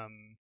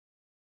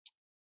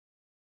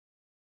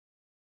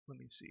 let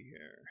me see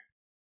here,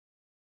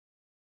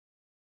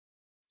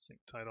 sync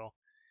title.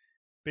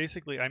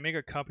 Basically, I make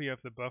a copy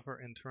of the buffer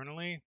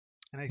internally,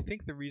 and I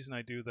think the reason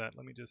I do that,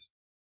 let me just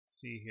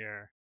see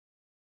here.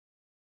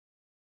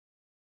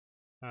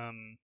 I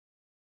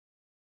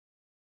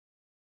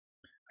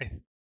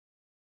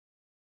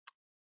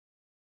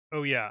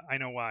Oh yeah, I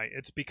know why.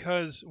 It's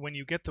because when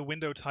you get the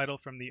window title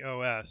from the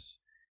OS,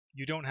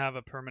 you don't have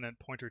a permanent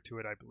pointer to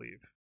it, I believe.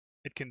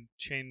 It can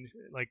change,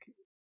 like,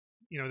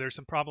 there's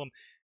some problem.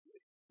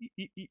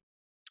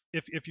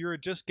 If you're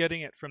just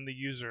getting it from the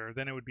user,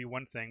 then it would be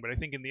one thing, but I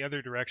think in the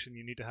other direction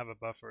you need to have a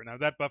buffer. Now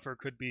that buffer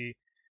could be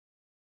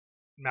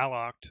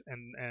mallocked,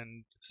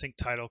 and sync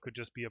title could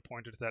just be a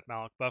pointer to that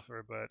malloc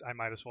buffer, but I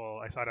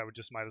thought I would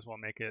just might as well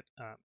make it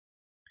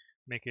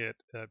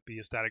be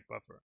a static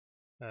buffer.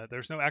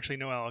 There's actually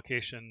no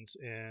allocations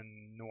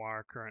in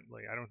Noir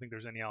currently. I don't think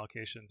there's any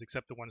allocations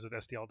except the ones that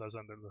SDL does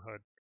under the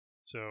hood.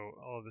 So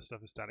all of this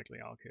stuff is statically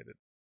allocated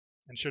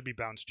and should be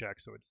bounce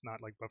checked, so it's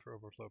not like buffer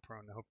overflow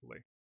prone, hopefully.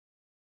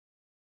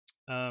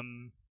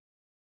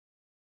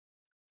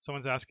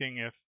 Someone's asking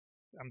if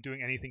I'm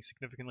doing anything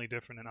significantly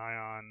different in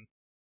Ion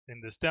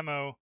in this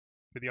demo.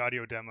 For the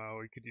audio demo,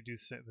 or could you do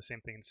the same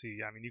thing in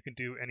C? I mean, you can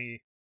do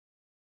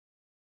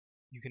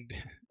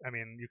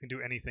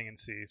anything in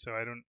C. So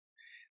I don't,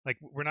 like,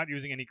 we're not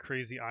using any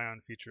crazy Ion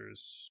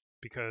features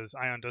because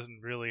Ion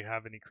doesn't really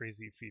have any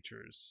crazy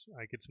features.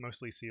 Like, it's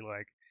mostly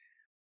C-like.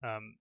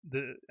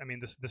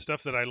 The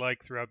stuff that I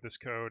like throughout this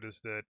code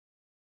is that,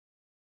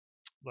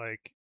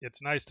 like,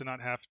 it's nice to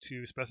not have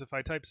to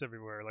specify types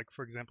everywhere. Like,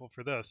 for example,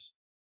 for this,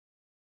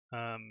 if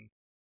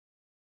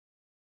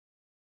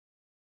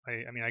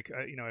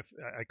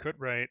I could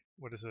write,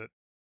 what is it,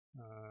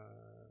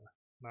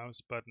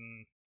 mouse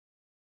button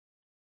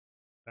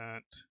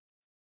that,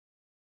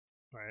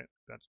 right?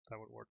 That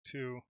would work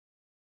too.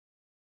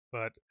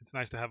 But it's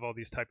nice to have all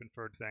these type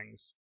inferred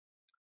things.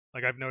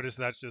 Like, I've noticed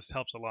that just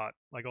helps a lot.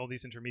 Like, all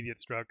these intermediate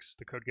structs,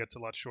 the code gets a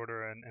lot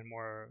shorter and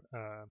more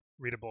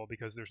readable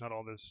because there's not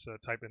all this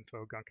type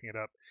info gunking it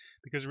up.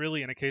 Because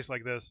really, in a case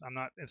like this, I'm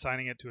not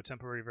assigning it to a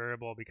temporary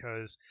variable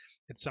because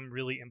it's some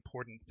really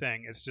important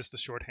thing. It's just a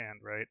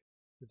shorthand, right?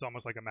 It's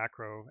almost like a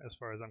macro as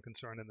far as I'm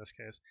concerned in this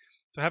case.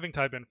 So having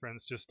type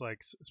inference, just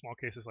like small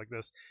cases like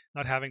this,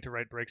 not having to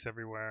write breaks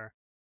everywhere,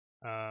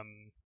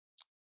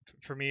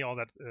 for me, all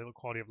that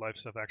quality of life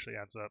stuff actually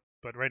adds up.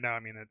 But right now, I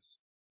mean,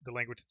 the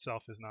language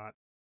itself is not,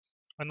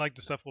 unlike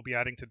the stuff we'll be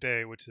adding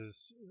today, which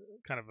is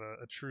kind of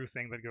a true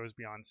thing that goes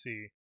beyond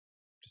C,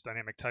 just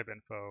dynamic type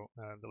info.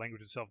 The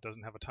language itself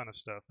doesn't have a ton of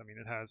stuff. I mean,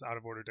 it has out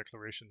of order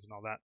declarations and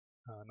all that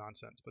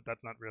nonsense, but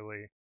that's not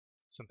really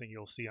something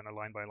you'll see on a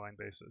line by line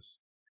basis.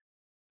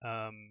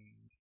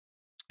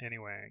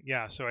 Anyway,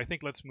 yeah, so I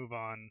think let's move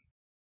on.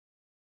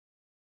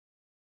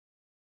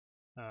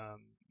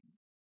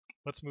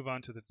 Let's move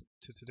on to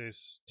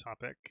today's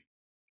topic,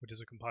 which is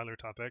a compiler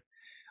topic.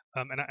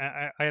 And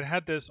I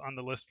had this on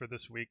the list for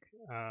this week,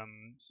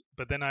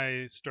 but then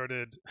I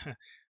started,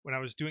 when I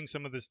was doing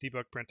some of this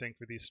debug printing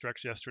for these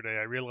structs yesterday,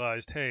 I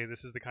realized, hey,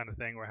 this is the kind of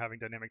thing where having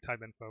dynamic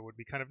type info would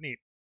be kind of neat.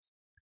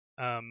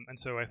 And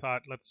so I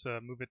thought, let's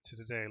move it to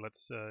today.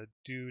 Let's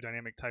do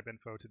dynamic type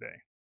info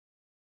today.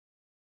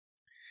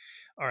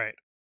 All right.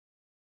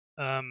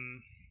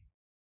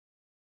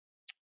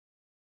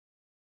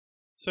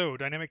 So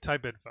dynamic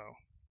type info.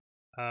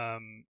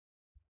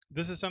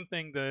 This is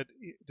something that,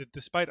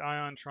 despite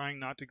Ion trying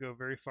not to go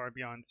very far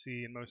beyond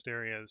C in most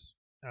areas,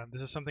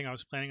 this is something I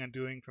was planning on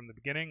doing from the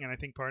beginning, and I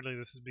think partly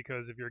this is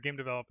because if you're a game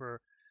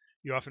developer,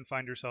 you often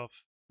find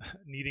yourself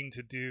needing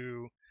to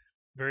do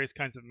various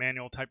kinds of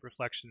manual type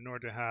reflection in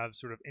order to have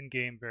sort of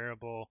in-game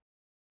variable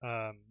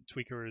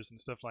tweakers and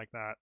stuff like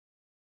that,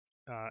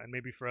 and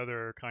maybe for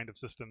other kind of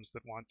systems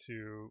that want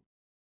to,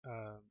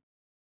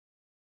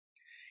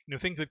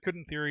 things that could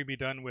in theory be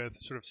done with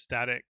sort of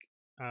static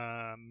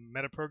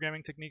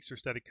metaprogramming techniques or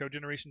static code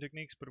generation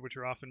techniques, but which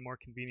are often more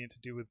convenient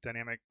to do with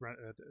dynamic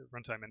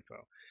runtime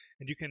info.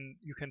 And you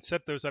can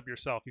set those up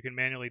yourself. You can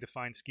manually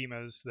define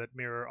schemas that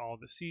mirror all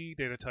the C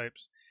data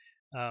types,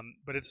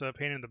 but it's a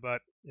pain in the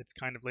butt. It's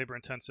kind of labor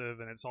intensive,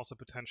 and it's also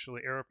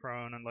potentially error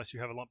prone unless you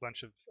have a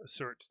bunch of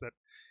asserts that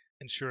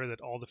ensure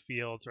that all the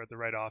fields are at the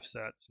right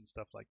offsets and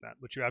stuff like that,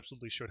 which you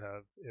absolutely should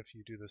have if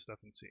you do this stuff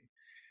in C.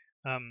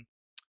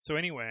 So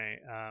anyway,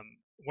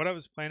 what I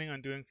was planning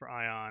on doing for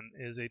Ion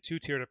is a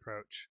two-tiered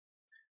approach.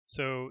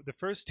 So the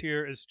first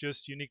tier is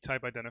just unique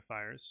type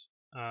identifiers.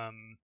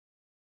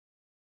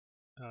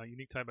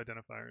 Unique type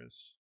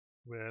identifiers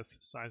with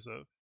size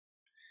of.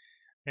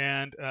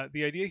 And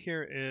the idea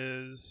here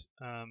is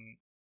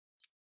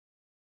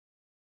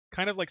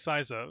kind of like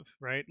size of,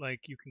 right?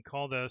 Like you can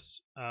call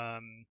this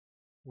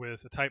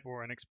with a type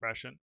or an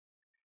expression,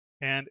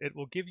 and it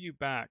will give you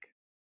back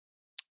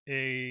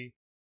a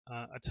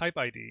type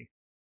ID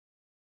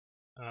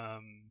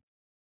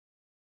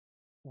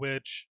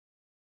which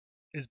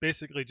is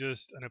basically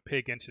just an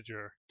opaque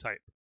integer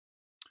type.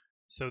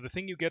 So the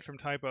thing you get from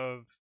type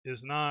of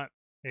is not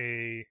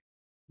a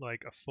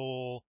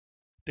full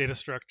data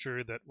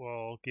structure that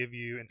will give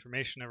you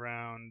information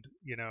around,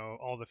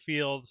 all the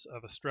fields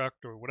of a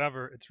struct or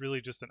whatever. It's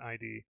really just an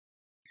ID.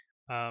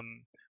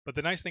 But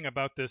the nice thing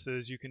about this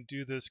is you can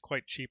do this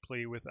quite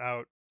cheaply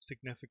without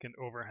significant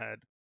overhead.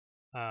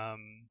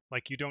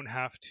 Like you don't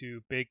have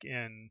to bake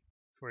in,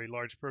 for a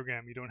large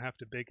program, you don't have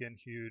to bake in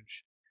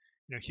huge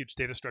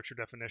data structure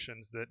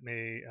definitions that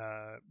may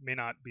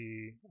not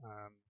be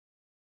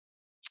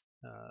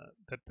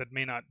that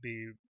may not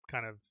be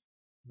kind of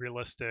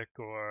realistic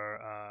or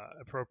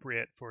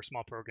appropriate for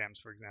small programs,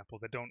 for example,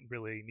 that don't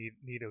really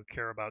need to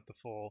care about the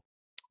full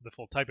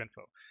type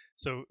info.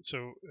 So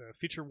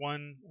feature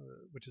one,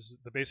 which is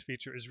the base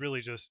feature, is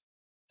really just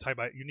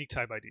unique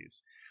type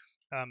IDs.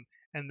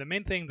 And the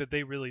main thing that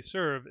they really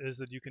serve is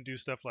that you can do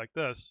stuff like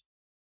this.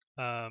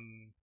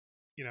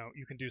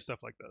 You can do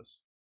stuff like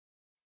this.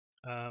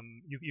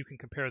 You can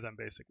compare them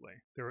basically.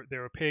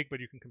 They're opaque, but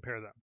you can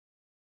compare them.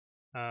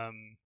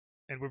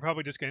 And we're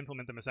probably just going to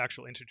implement them as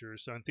actual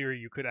integers. So in theory,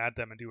 you could add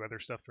them and do other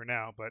stuff for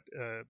now, but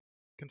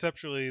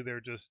conceptually,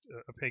 they're just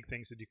opaque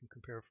things that you can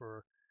compare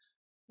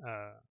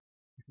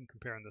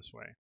in this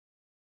way.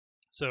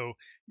 So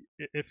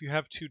if you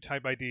have two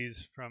type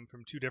IDs from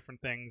two different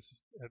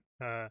things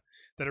that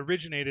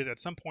originated at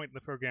some point in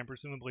the program,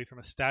 presumably from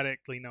a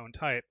statically known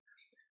type,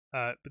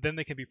 but then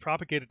they can be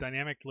propagated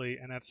dynamically,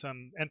 and at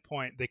some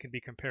endpoint, they can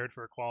be compared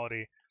for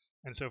equality.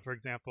 And so, for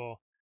example,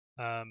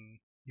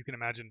 you can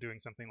imagine doing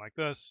something like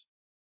this.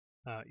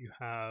 You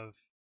have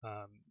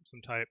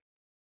some type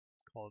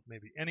called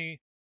maybe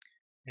any,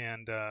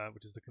 and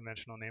which is the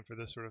conventional name for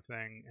this sort of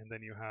thing. And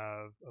then you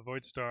have a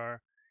void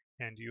star,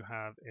 and you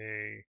have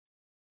a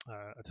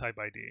type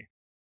ID.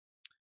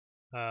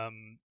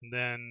 And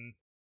then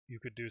you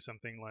could do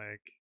something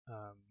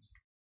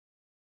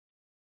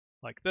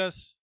like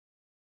this.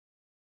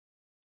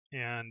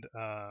 And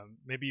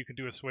maybe you can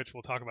do a switch.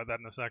 We'll talk about that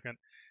in a second.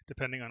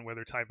 Depending on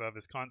whether type of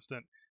is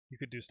constant, you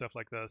could do stuff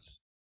like this.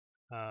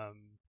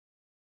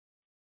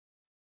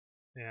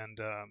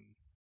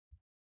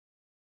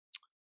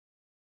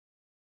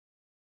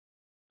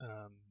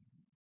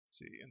 Let's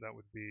see, and that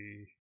would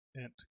be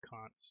int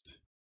const,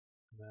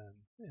 and then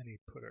any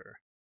putter.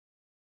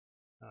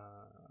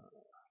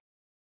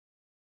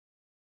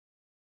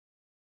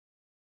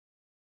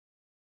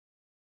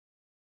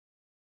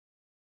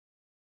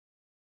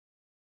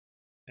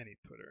 Any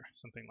putter,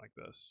 something like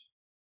this.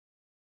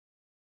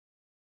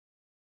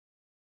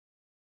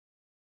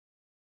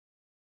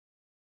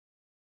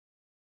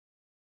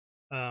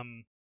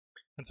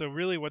 And so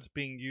really what's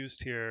being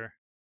used here,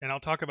 and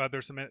I'll talk about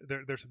there's some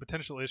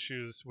potential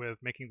issues with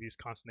making these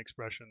constant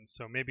expressions.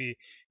 So maybe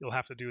you'll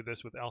have to do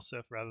this with else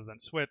if rather than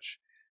switch.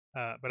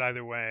 But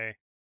either way,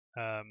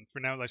 for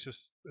now, let's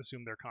just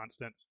assume they're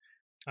constants.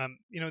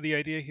 The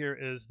idea here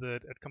is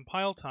that at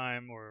compile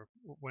time, or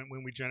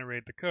when we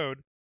generate the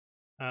code,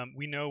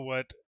 we know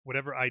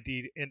whatever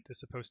ID int is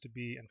supposed to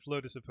be and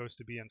float is supposed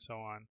to be, and so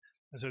on.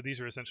 And so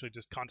these are essentially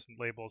just constant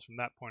labels from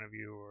that point of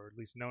view, or at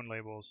least known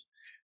labels.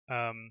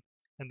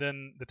 And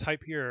then the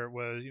type here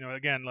was,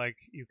 again, like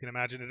you can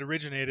imagine, it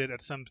originated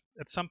at some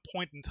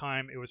point in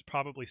time. It was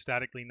probably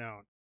statically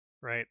known,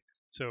 right?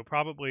 So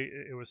probably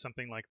it was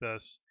something like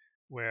this,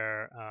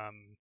 where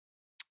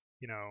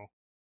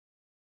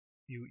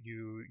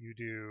you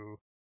do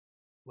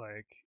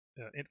like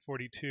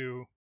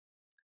int42,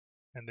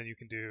 and then you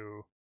can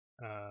do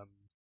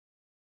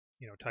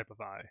type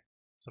of I,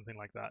 something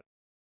like that.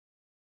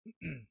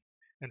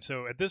 And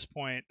so at this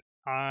point,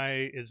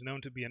 I is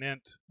known to be an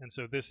int, and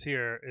so this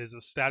here is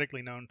a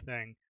statically known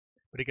thing,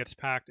 but it gets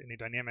packed in a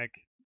dynamic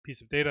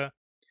piece of data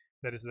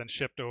that is then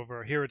shipped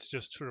over. Here it's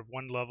just sort of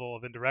one level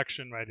of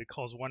indirection, right? It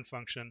calls one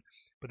function,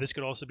 but this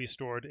could also be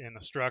stored in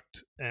a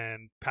struct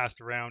and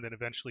passed around and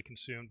eventually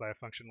consumed by a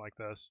function like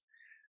this.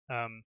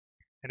 And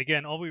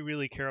again, all we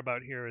really care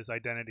about here is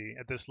identity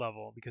at this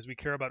level, because we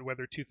care about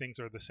whether two things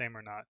are the same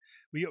or not.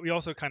 We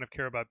also kind of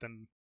care about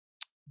them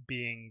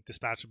being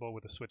dispatchable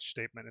with a switch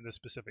statement in this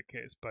specific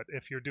case. But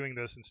if you're doing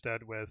this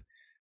instead with,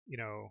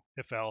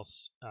 if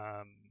else,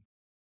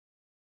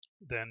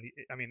 then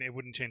it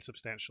wouldn't change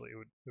substantially.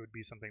 It would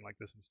be something like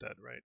this instead,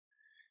 right?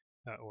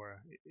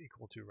 Or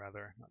equal to,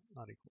 rather,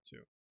 not equal to.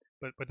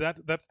 But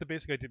that's the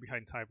basic idea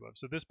behind type of.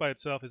 So this by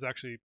itself is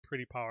actually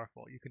pretty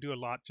powerful. You can do a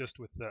lot just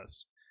with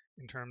this,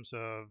 in terms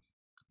of,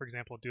 for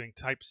example, doing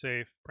type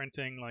safe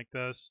printing like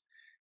this,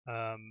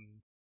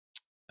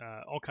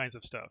 all kinds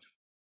of stuff.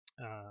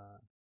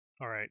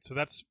 All right, so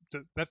that's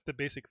the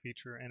basic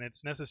feature, and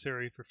it's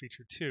necessary for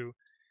feature 2.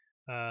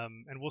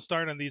 And we'll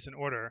start on these in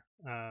order,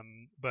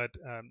 but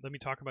let me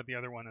talk about the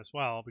other one as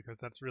well, because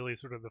that's really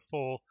sort of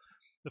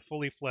the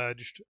fully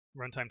fledged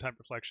runtime type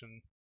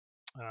reflection,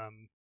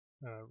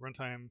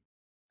 runtime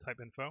type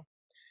info.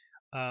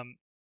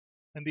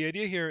 And the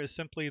idea here is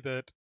simply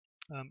that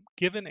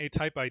given a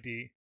type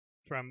ID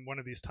from one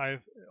of these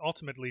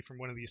ultimately from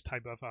one of these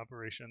type of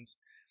operations,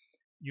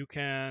 you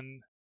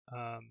can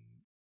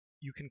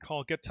you can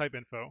call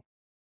getTypeInfo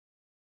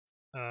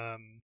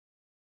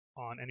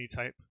on any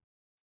type.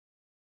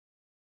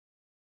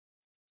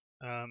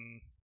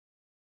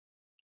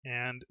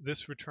 And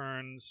this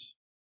returns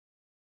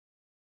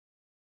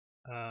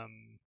a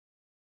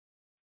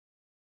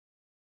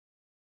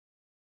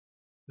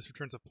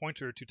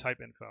pointer to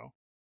typeinfo.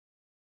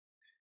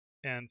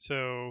 And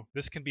so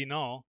this can be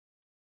null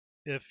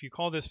if you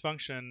call this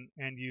function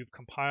and you've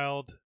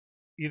compiled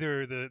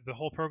either the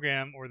whole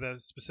program or the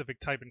specific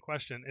type in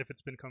question.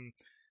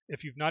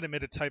 If you've not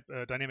emitted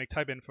dynamic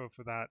type info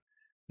for that,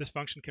 this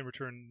function can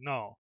return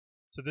null.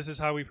 So this is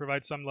how we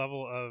provide some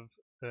level of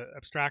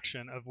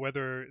abstraction of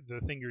whether the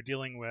thing you're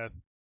dealing with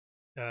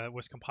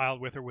was compiled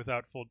with or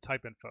without full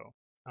type info.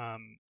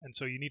 And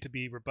so you need to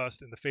be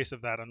robust in the face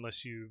of that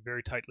unless you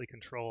very tightly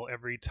control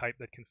every type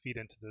that can feed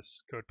into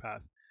this code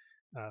path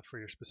for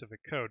your specific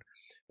code.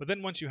 But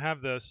then once you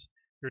have this,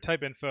 your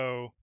type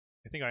info,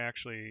 I think I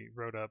actually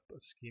wrote up a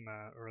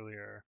schema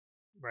earlier.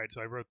 Right,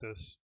 so I wrote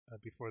this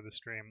before the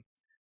stream.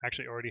 I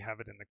actually already have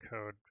it in the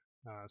code.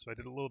 So I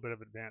did a little bit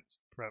of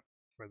advanced prep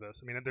for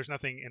this. I mean, there's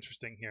nothing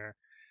interesting here,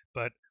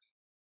 but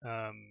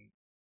and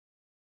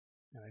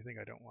I think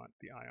I don't want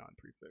the ion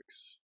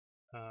prefix.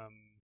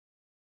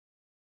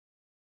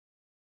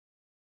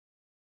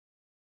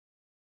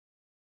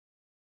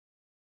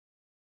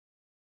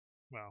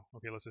 Well,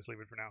 okay, let's just leave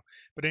it for now.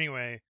 But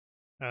anyway,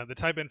 the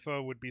type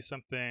info would be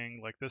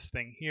something like this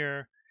thing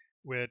here,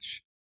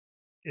 which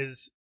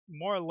is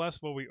more or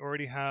less what we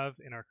already have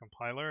in our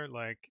compiler.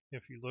 Like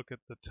if you look at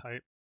the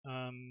type,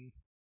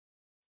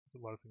 there's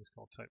a lot of things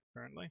called type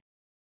currently.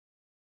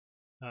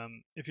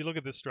 If you look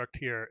at this struct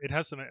here, it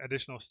has some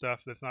additional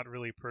stuff that's not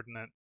really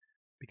pertinent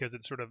because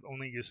it's sort of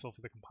only useful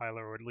for the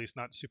compiler, or at least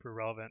not super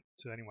relevant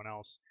to anyone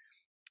else.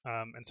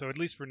 And so at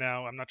least for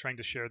now, I'm not trying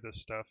to share this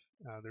stuff.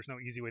 There's no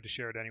easy way to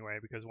share it anyway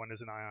because one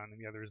is in ion and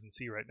the other is in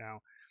C right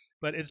now.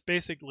 But it's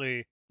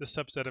basically the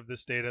subset of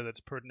this data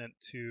that's pertinent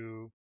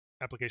to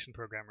application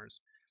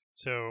programmers.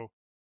 So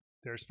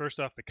there's first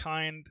off the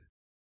kind,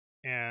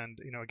 and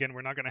again,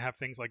 we're not going to have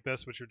things like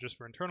this which are just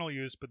for internal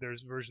use, but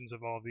there's versions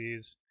of all of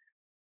these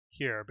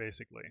here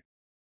basically.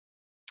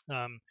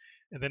 And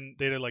then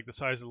data like the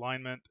size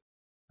alignment,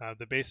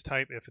 the base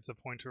type if it's a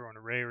pointer or an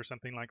array or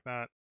something like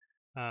that.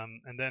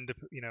 And then,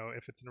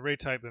 if it's an array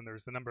type, then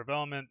there's the number of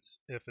elements.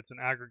 If it's an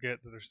aggregate,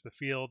 there's the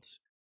fields.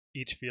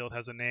 Each field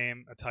has a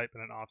name, a type,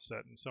 and an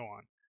offset, and so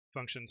on.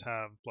 Functions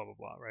have blah, blah,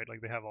 blah, right?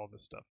 Like they have all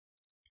this stuff.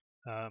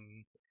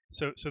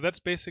 So that's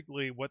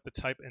basically what the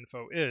type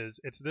info is.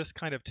 It's this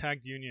kind of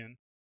tagged union,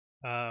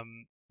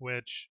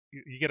 which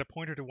you get a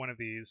pointer to one of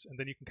these, and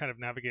then you can kind of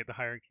navigate the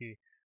hierarchy.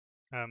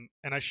 And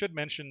I should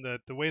mention that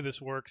the way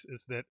this works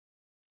is that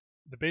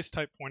the base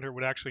type pointer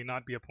would actually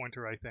not be a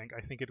pointer, I think.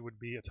 I think it would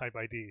be a type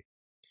ID.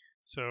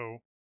 So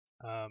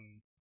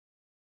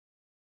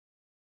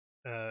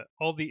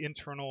all the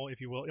internal, if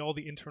you will, all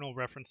the internal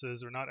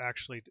references are not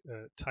actually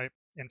type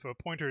info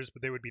pointers,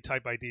 but they would be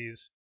type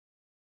IDs.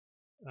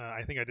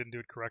 I think I didn't do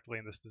it correctly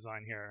in this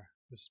design here,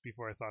 just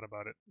before I thought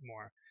about it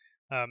more.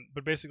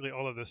 But basically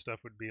all of this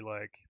stuff would be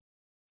like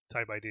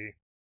type ID.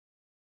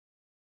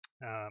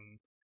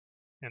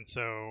 And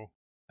so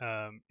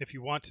if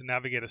you want to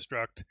navigate a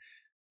struct,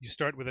 you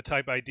start with a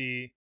type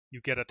ID, you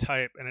get a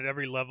type, and at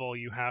every level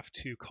you have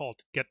to call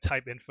get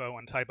type info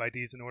and type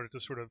IDs in order to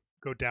sort of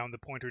go down the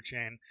pointer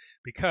chain,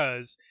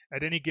 because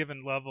at any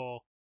given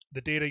level,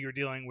 the data you're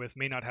dealing with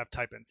may not have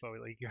type info.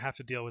 Like you have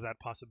to deal with that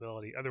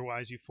possibility.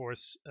 Otherwise, you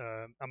force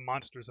a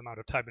monstrous amount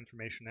of type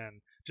information in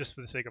just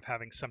for the sake of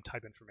having some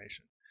type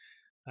information.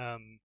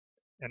 And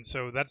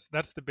so that's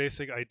the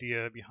basic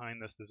idea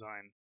behind this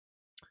design.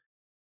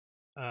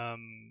 All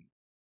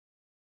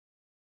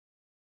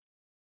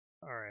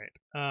right.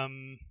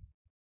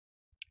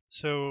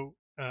 So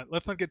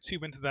let's not get too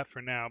into that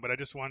for now, but I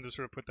just wanted to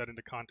sort of put that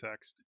into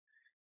context.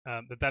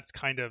 That's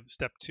kind of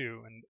step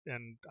 2,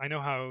 and I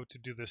know how to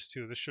do this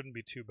too. This shouldn't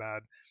be too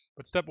bad.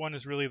 But step 1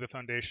 is really the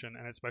foundation,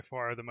 and it's by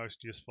far the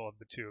most useful of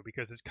the two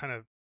because it's kind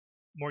of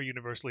more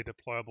universally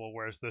deployable,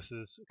 whereas this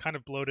is kind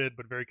of bloated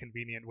but very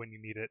convenient when you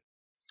need it.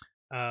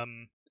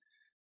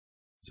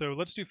 So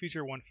let's do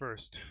feature 1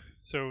 first.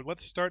 So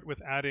let's start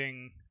with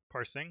adding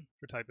parsing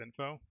for type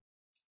info,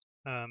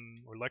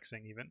 or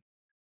lexing even.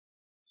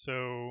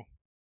 So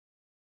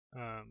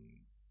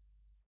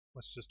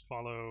let's just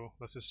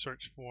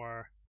search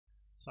for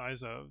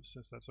size of,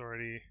 since that's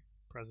already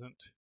present.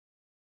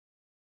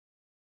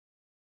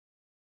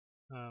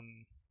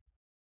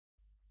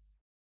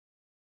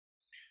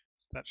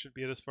 So that should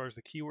be it as far as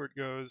the keyword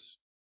goes.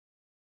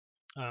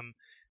 And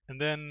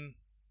then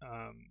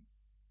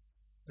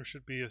there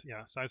should be a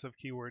size of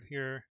keyword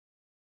here.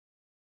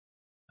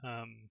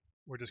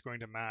 We're just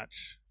going to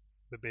match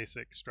the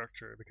basic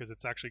structure because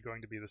it's actually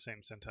going to be the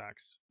same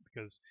syntax,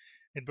 because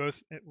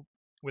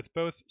with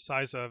both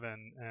size of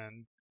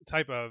and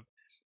type of,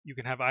 you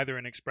can have either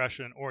an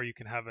expression or you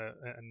can have a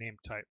named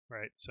type,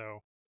 right?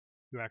 So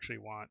you actually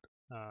want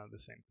the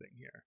same thing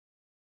here.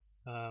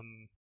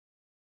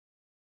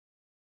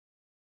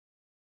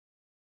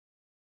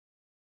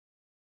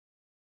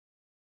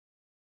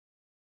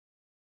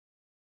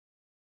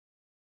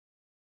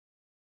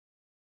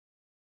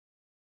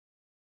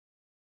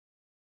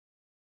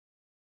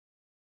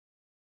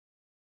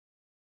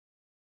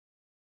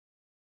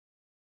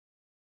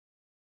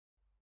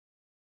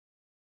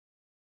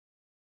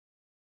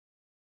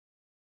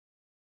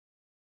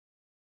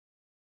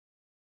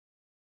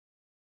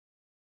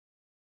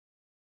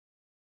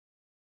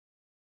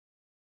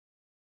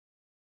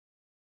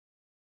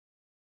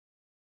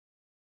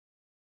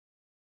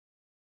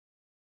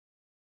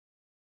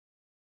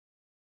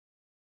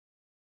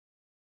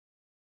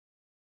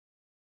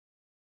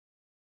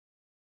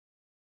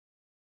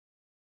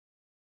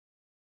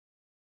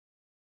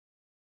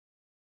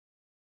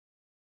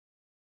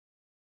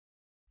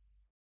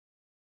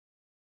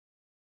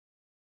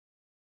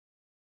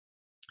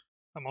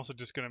 I'm also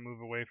just going to move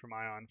away from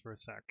Ion for a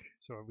sec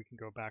so we can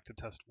go back to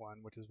test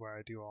one, which is where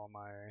I do all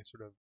my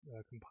sort of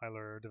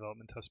compiler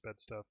development testbed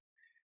stuff.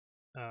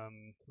 So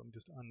let me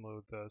just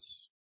unload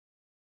this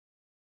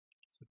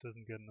so it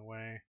doesn't get in the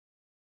way.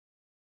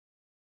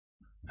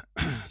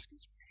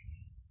 Excuse me.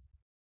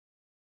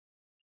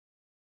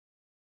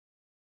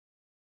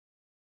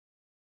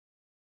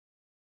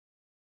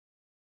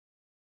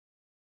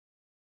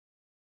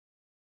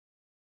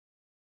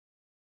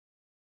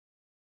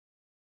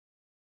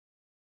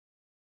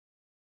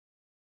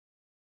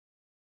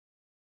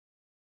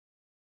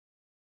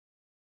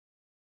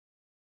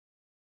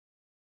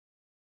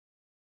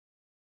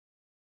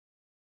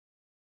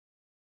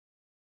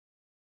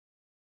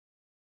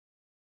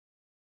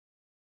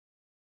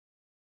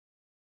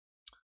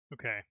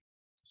 Okay,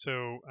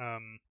 so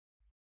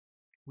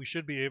we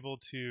should be able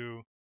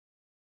to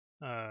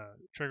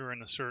trigger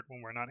an assert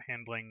when we're not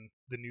handling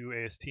the new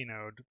AST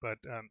node, but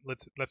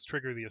let's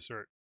trigger the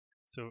assert.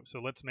 So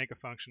let's make a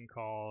function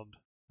called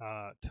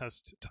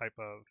test type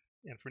of,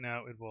 and for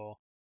now it will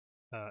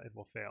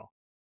fail.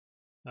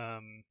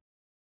 And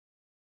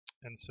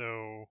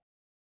so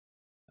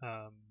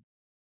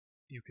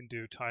you can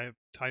do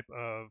type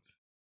of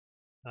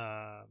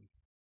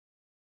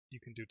you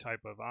can do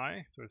type of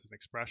I, so it's an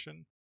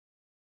expression,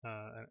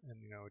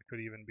 and you know it could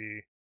even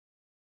be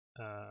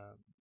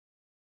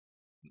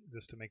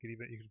just to make it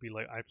even, you could be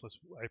like I plus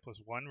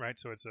 1, right?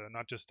 So it's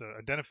not just an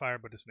identifier,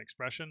 but it's an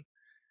expression.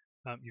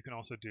 You can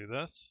also do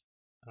this,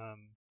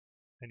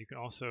 and you can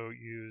also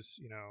use,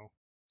 you know,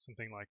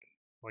 something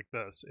like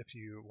this if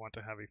you want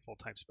to have a full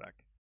type spec.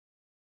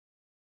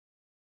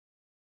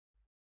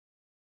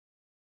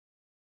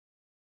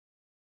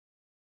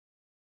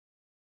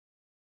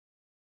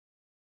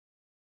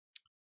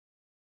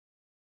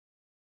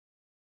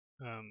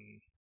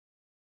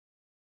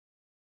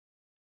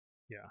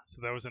 Yeah,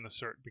 so that was an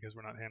assert because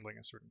we're not handling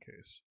a certain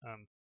case.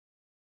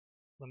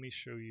 Let me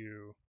show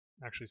you,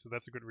 actually, so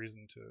that's a good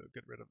reason to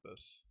get rid of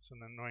this. So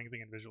an annoying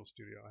thing in Visual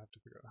Studio I have to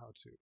figure out how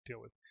to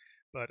deal with.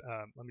 But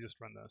let me just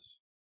run this.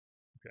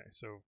 Okay,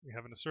 so we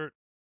have an assert,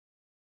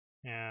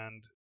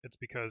 and it's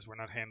because we're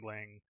not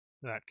handling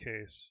that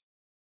case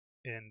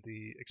in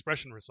the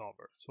expression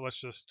resolver. So let's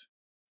just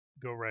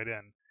go right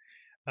in.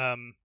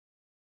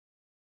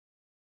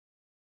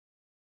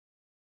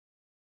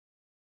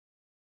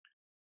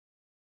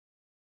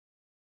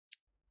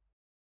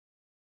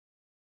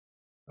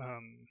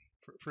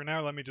 For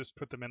now, let me just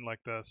put them in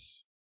like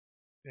this,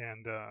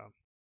 and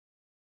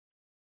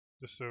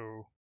just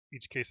so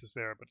each case is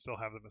there, but still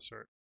have them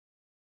assert.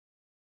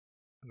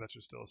 And that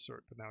should still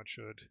assert, but now it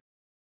should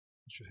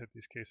hit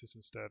these cases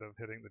instead of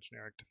hitting the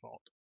generic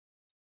default.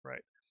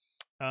 Right.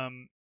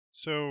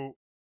 So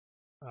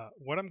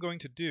what I'm going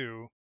to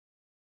do,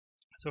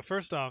 so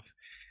first off,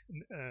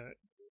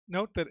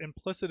 note that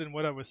implicit in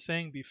what I was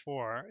saying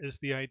before is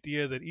the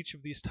idea that each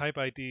of these type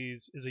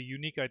IDs is a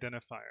unique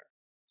identifier.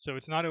 So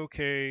it's not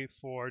okay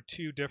for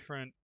two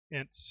different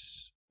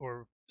ints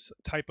or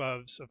type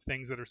ofs of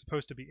things that are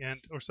supposed to be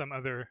int or some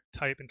other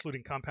type,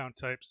 including compound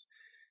types,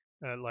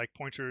 like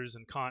pointers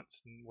and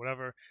consts and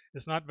whatever.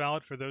 It's not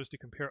valid for those to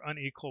compare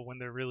unequal when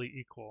they're really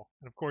equal.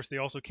 And of course, they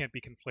also can't be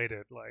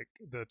conflated. Like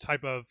the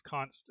type of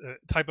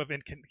type of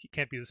int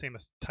can't be the same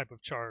as type of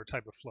char or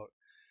type of float.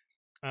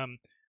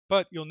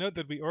 But you'll note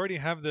that we already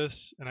have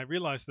this, and I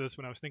realized this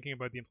when I was thinking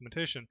about the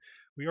implementation.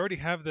 We already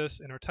have this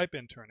in our type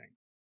interning.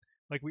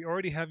 Like we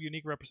already have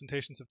unique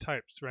representations of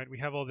types, right? We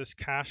have all this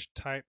cached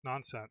type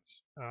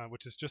nonsense,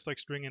 which is just like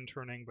string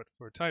interning, but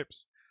for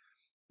types.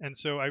 And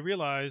so I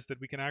realized that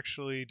we can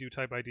actually do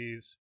type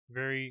IDs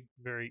very,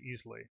 very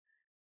easily,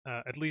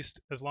 at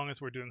least as long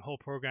as we're doing whole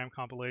program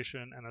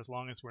compilation and as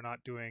long as we're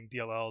not doing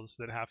DLLs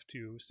that have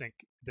to sync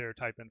their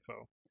type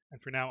info.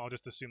 And for now, I'll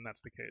just assume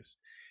that's the case.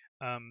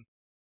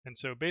 And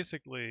so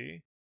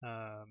basically,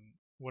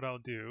 what I'll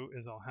do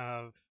is I'll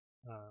have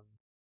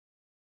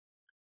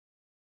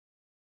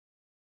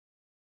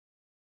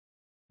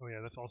oh yeah,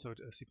 that's also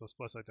a C++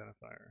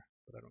 identifier,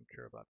 but I don't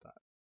care about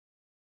that.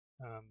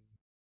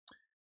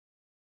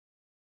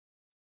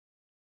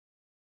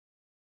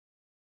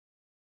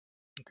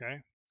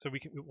 Okay, so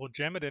we'll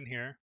jam it in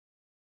here,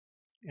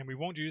 and we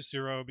won't use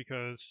 0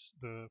 because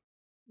the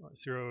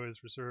 0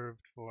 is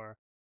reserved for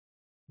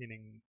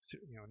meaning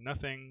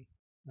nothing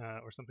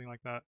or something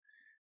like that.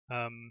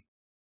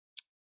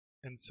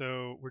 And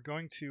so we're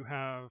going to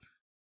have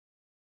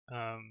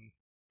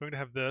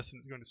this, and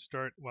it's going to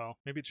start. Well,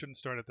 maybe it shouldn't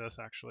start at this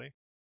actually.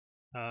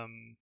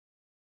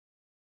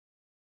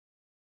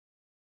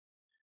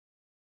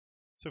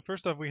 So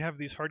first off, we have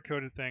these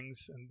hard-coded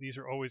things, and these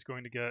are always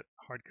going to get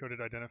hard-coded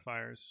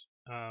identifiers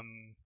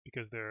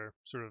because they're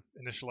sort of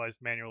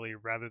initialized manually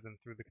rather than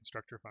through the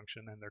constructor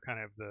function, and they're kind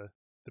of the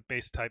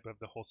base type of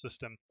the whole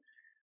system.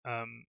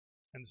 And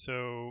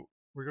so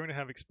we're going to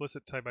have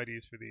explicit type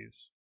IDs for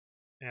these,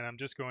 and I'm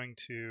just going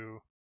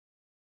to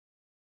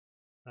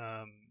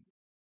oh,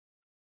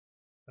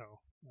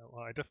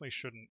 well, I definitely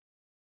shouldn't.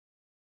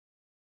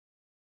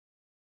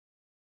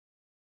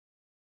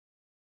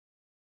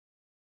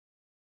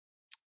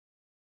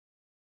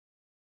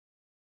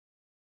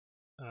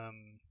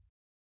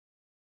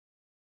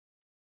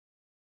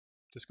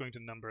 just going to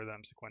number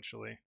them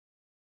sequentially.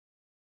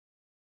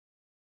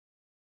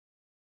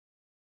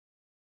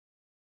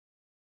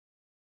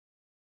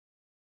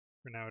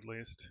 For now at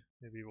least.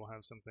 Maybe we'll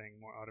have something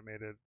more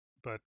automated,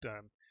 but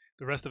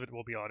the rest of it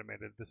will be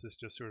automated. This is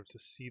just sort of to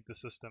seed the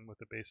system with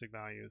the basic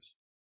values.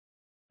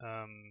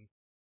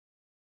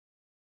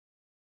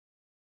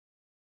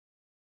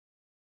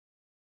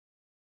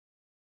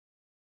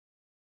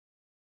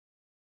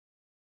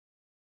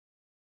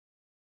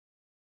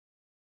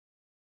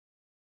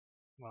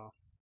 Well,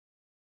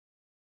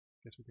 I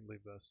guess we can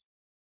leave this.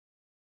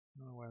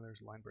 I don't know why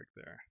there's line break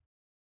there.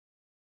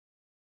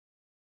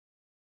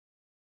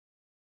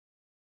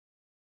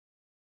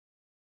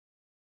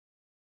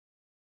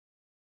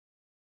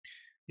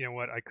 You know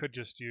what? I could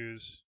just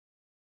use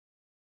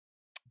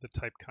the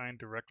type kind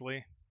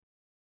directly.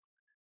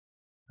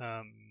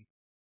 No,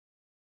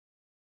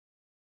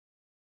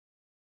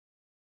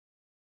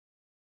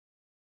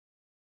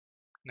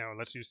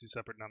 let's use these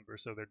separate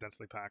numbers so they're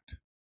densely packed.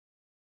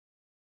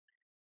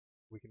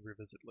 We can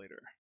revisit later.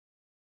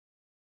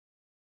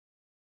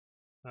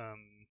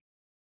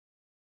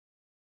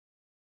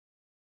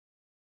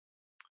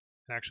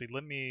 Actually,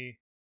 let me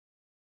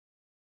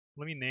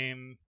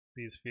name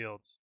these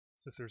fields,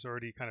 since there's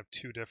already kind of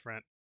two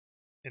different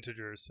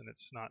integers and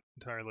it's not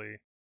entirely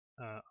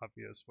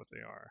obvious what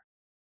they are.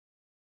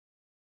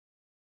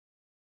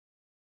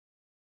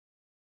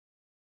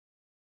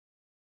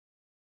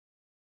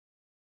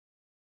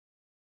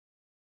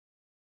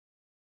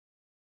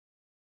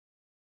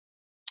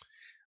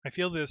 I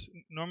feel this,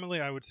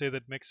 normally I would say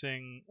that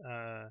mixing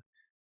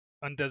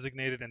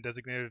undesignated and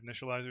designated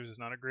initializers is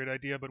not a great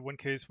idea, but one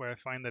case where I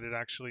find that it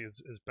actually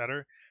is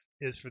better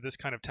is for this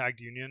kind of tagged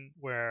union,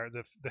 where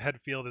the head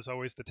field is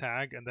always the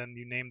tag, and then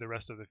you name the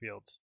rest of the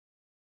fields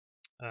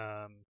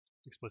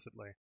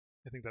explicitly.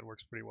 I think that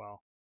works pretty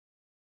well.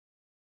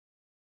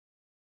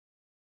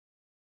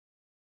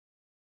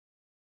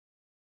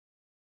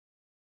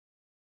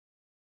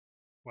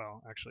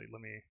 Well, actually,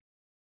 let me,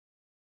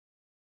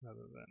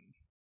 rather than,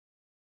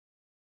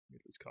 let me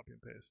at least copy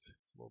and paste.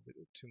 It's a little bit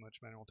too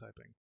much manual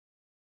typing.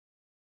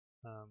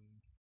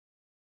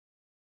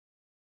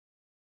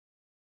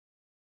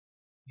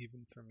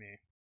 Even for me.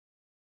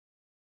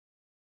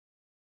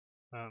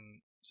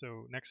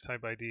 So next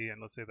type ID,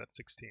 and let's say that's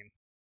 16.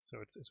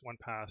 So it's one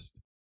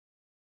past.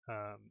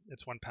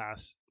 It's one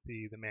past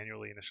the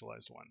manually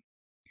initialized one.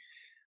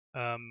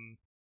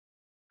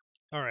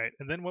 All right,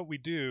 and then what we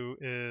do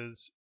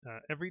is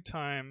every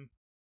time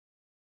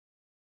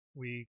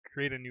we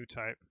create a new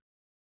type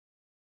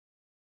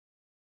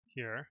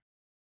here,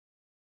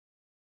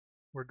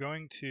 we're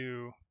going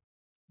to,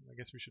 I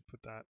guess we should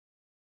put that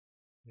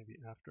maybe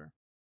after.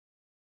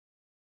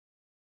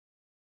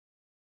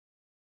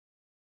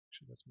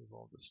 Actually, let's move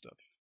all this stuff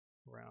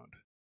around.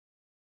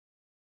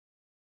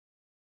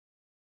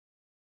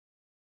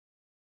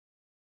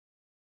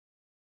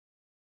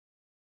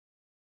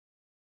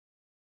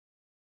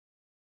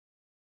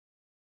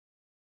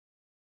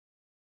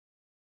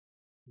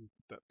 We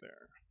put that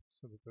there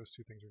so that those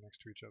two things are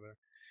next to each other.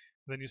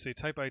 Then you say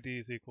type ID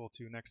is equal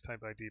to next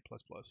type ID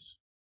plus plus.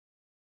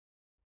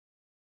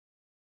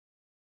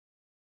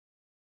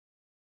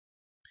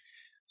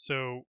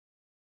 So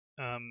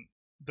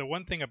the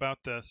one thing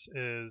about this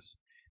is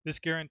this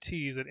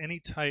guarantees that any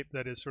type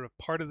that is sort of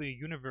part of the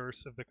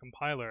universe of the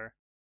compiler,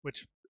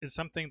 which is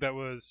something that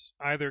was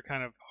either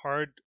kind of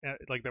hard,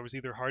 like that was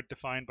either hard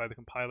defined by the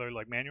compiler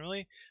like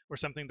manually, or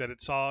something that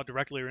it saw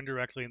directly or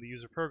indirectly in the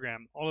user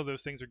program, all of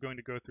those things are going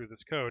to go through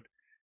this code,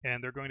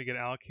 and they're going to get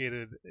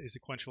allocated a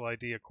sequential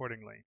ID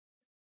accordingly.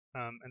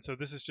 And so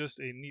this is just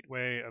a neat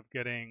way of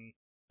getting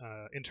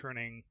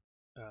interning,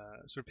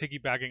 sort of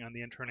piggybacking on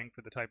the interning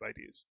for the type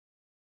IDs.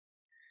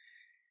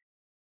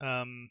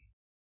 And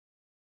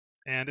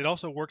it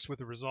also works with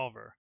the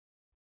resolver,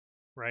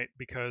 right?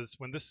 Because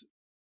when this,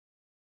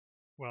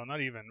 well,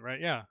 not even, right?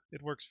 Yeah,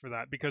 it works for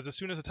that. Because as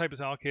soon as a type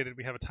is allocated,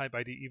 we have a type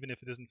ID, even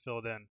if it isn't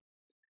filled in,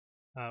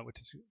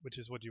 which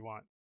is what you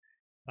want.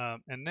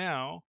 And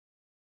now,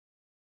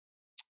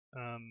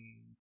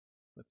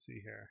 let's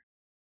see here.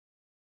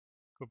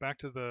 Go back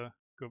to the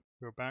go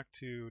back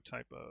to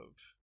type of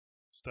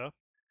stuff.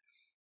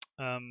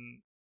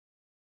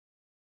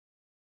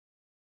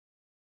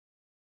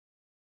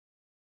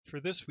 For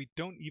this, we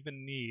don't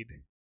even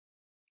need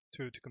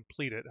to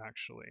complete it,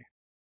 actually.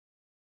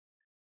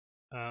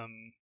 Let's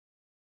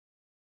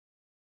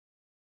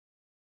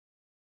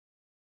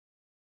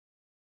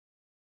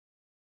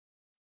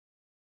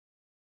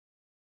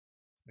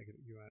make it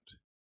uint.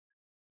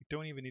 We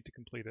don't even need to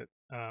complete it.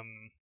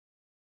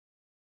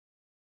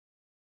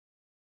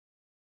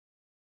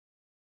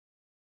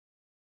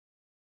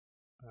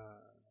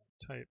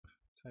 Type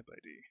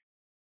ID,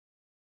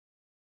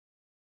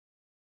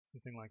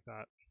 something like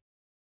that.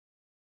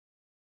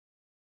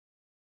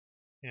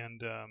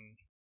 And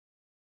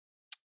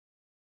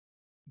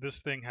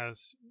this thing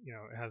has, you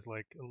know, it has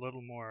like a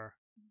little more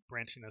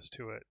branchiness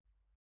to it,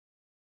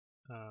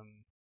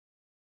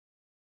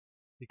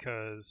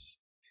 because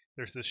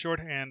there's this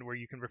shorthand where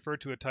you can refer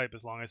to a type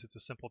as long as it's a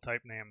simple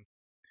type name.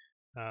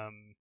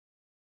 And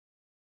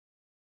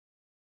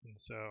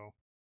so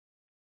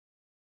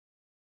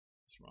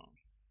it's wrong.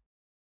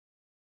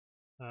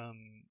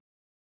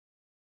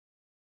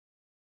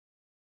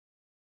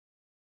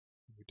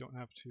 We don't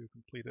have to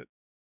complete it.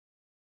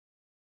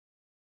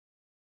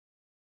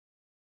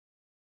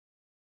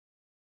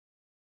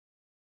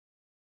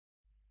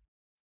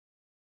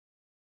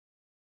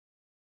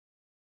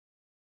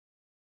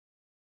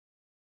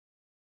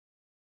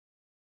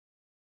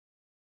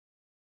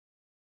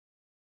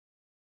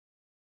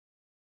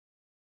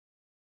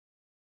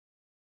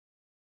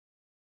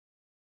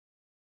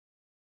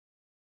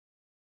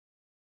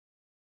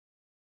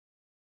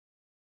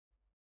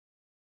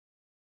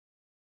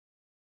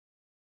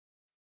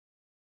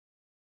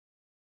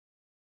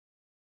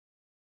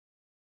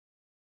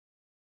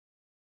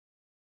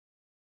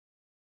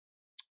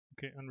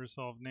 Okay,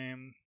 unresolved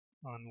name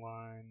on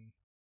line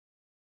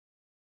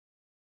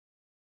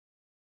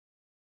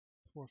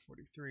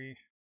 443.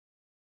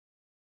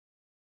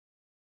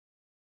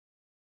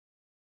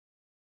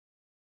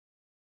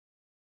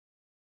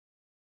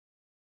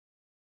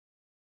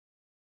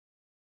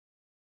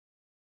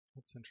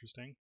 That's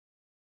interesting.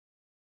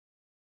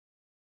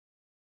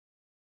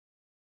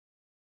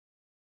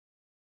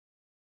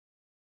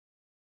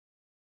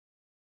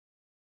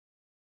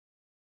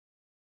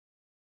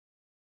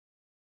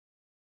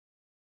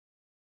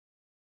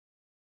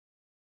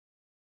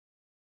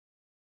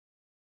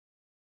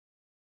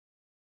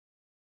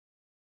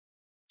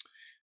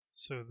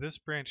 So this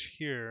branch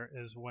here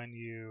is when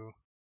you,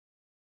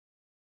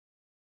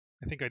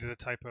 I think I did a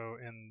typo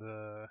in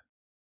the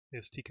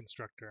AST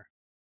constructor.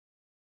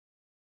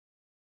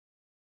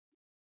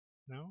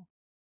 No?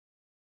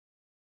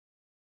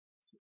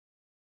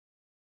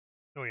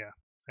 Oh yeah,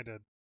 I did.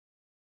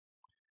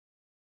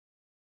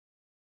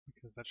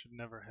 Because that should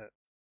never hit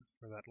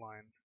for that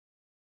line.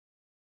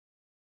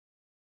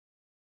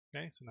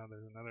 Okay, so now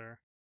there's another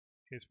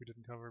case we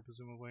didn't cover,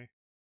 presumably.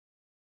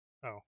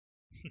 Oh,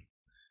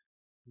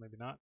 maybe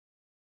not.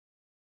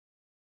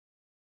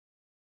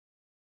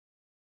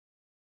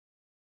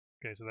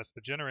 Okay, so that's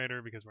the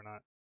generator because we're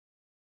not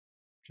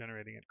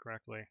generating it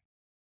correctly.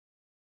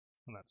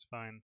 And that's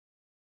fine.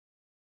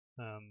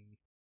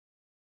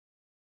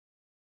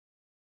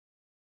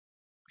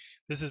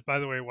 This is, by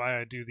the way, why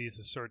I do these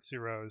assort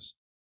zeros.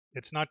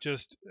 It's not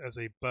just as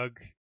a bug,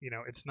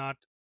 it's not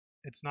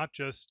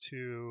just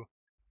to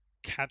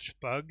catch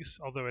bugs,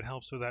 although it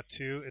helps with that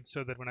too. It's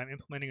so that when I'm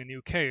implementing a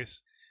new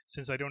case,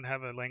 since I don't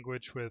have a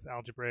language with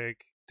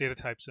algebraic data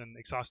types and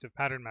exhaustive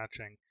pattern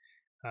matching,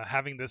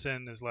 having this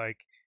in is like,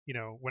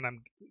 when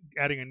I'm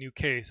adding a new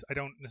case, I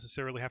don't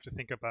necessarily have to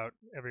think about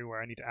everywhere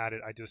I need to add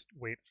it. I just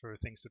wait for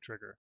things to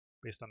trigger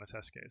based on a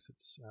test case.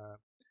 It's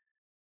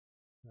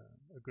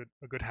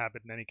a good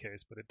habit in any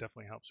case, but it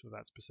definitely helps with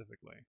that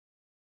specifically.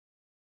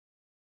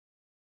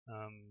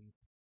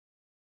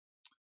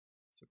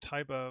 So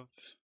type of.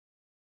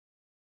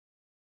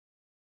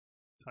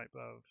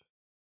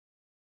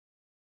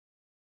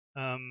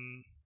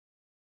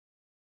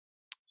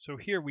 So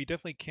here we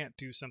definitely can't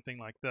do something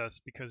like this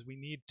because we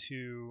need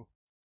to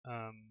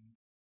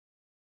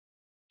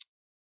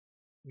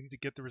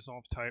get the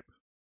resolve type.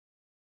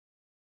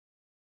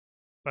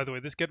 By the way,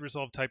 this get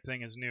resolve type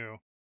thing is new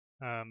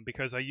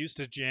because I used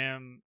to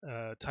jam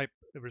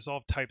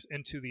resolve types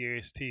into the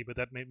AST, but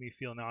that made me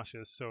feel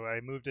nauseous. So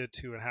I moved it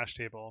to a hash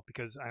table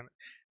because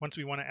once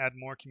we want to add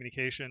more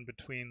communication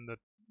between the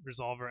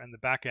resolver and the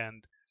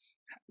backend,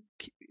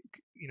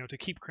 to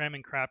keep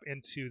cramming crap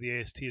into the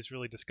AST is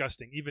really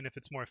disgusting, even if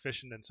it's more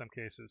efficient in some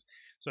cases.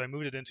 So I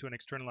moved it into an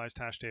externalized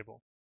hash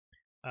table,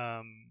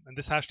 and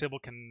this hash table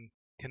can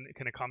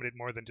accommodate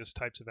more than just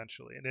types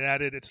eventually. And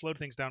it slowed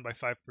things down by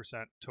 5%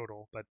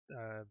 total, but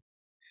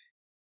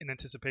in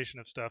anticipation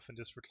of stuff and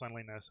just for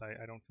cleanliness,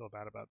 I don't feel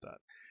bad about that.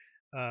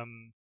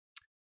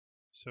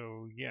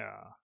 So yeah,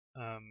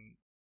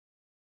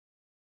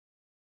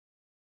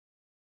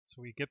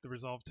 so we get the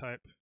resolve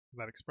type of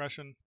that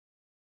expression,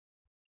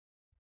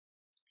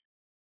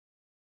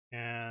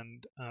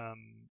 and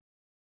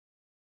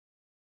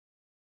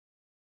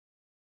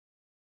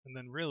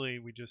then really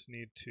we just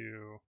need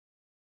to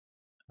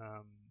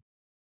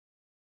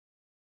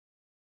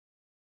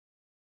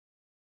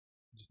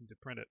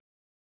print it.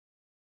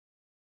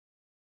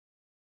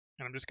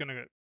 And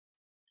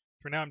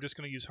for now, I'm just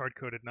going to use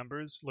hard-coded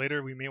numbers.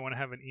 Later, we may want to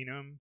have an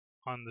enum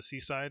on the C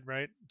side,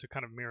 right, to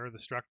kind of mirror the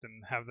struct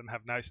and have them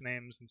have nice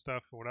names and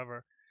stuff or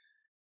whatever.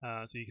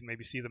 So you can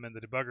maybe see them in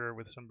the debugger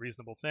with some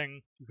reasonable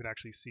thing. You could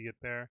actually see it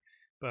there.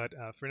 But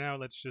for now,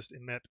 let's just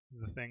emit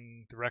the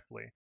thing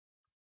directly.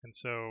 And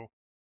so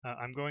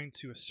I'm going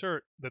to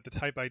assert that the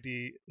type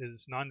ID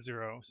is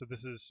non-zero. So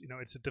this is,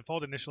 it's a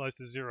default initialized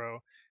to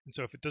 0. And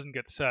so if it doesn't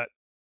get set,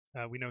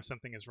 we know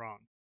something is wrong.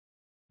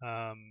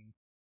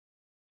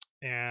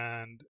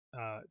 And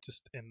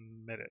just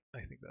emit it.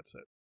 I think that's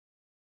it.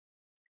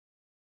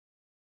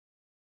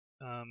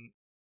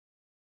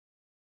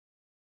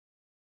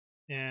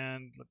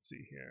 And let's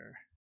see here.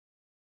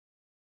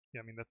 Yeah,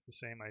 I mean, that's the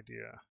same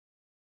idea.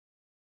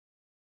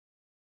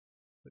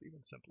 but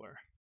even simpler.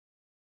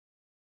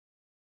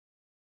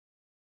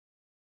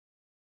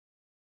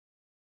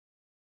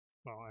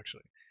 Well,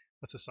 actually,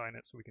 let's assign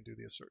it so we can do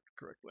the assert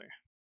correctly.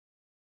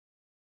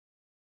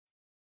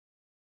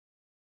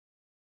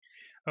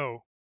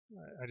 Oh,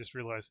 I just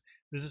realized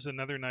this is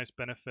another nice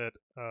benefit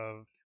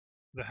of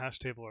the hash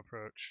table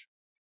approach.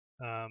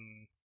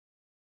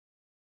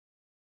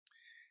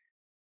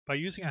 By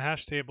using a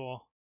hash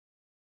table,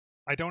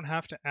 I don't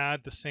have to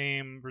add the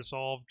same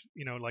resolved,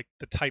 like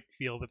the type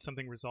field that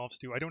something resolves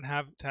to. I don't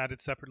have to add it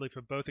separately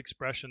for both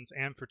expressions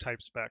and for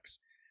type specs,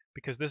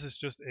 because this is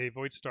just a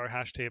void star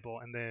hash table,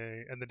 and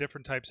the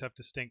different types have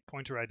distinct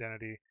pointer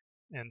identity,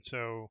 and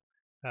so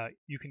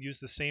you can use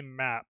the same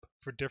map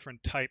for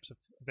different types of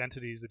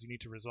entities that you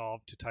need to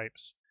resolve to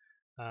types.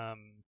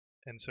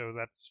 And so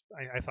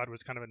I thought it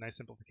was kind of a nice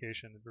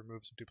simplification. It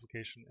removes some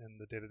duplication in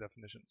the data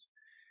definitions.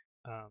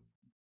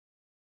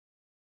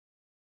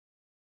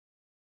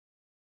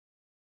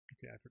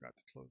 Okay, I forgot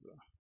to close the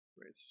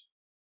brace.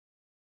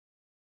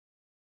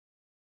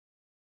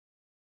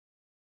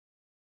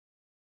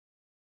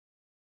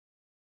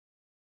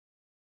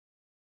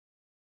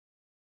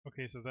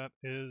 Okay, so that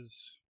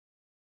is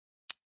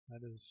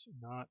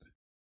not.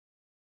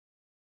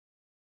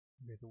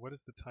 Okay, so what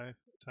is the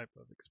type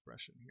of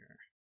expression here?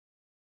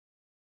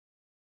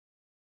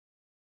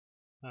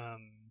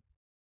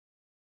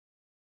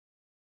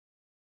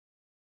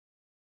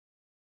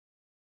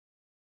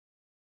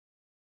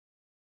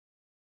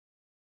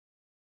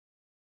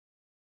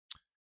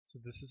 So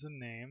this is a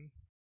name.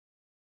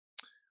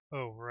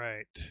 Oh,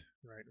 right.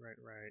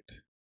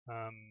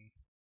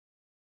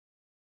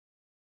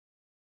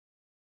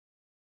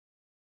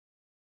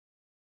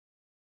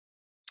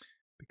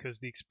 Because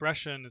the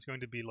expression is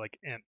going to be like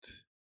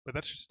int, but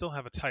that should still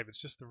have a type.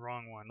 It's just the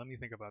wrong one. Let me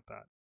think about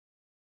that.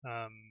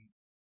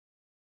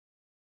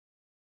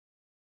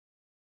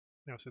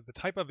 No, so the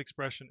type of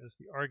expression is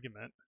the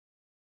argument,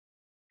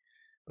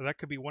 but that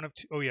could be one of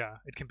two. Oh yeah,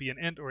 it can be an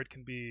int or it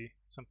can be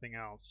something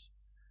else.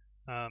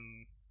 Yeah.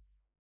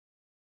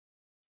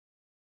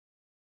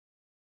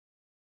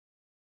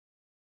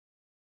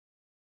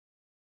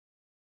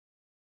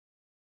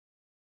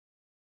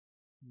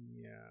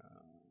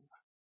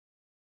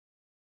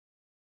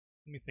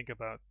 Let me think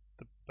about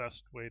the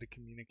best way to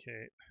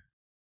communicate.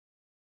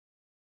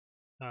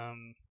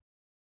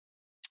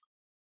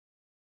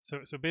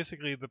 So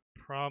basically the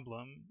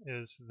problem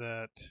is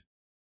that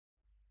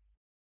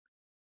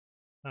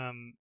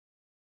I'm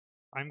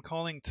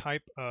calling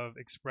type of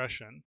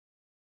expression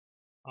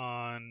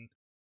on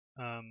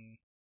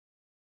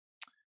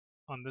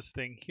this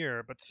thing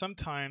here, but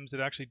sometimes it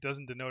actually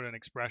doesn't denote an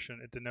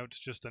expression. It denotes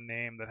just a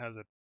name that has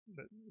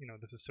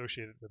that's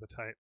associated with a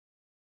type.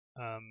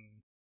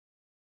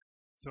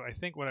 So I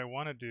think what I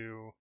want to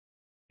do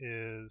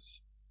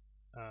is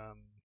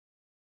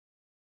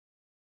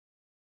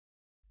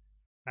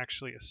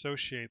actually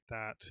associate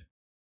that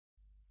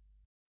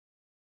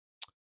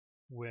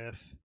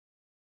with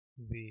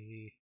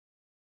the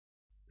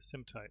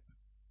sim type.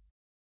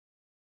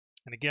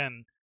 And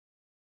again,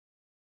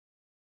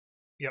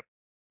 yep,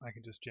 I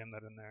can just jam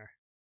that in there.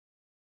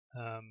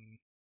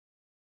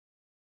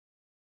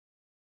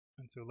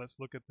 And so let's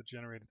look at the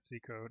generated C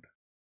code.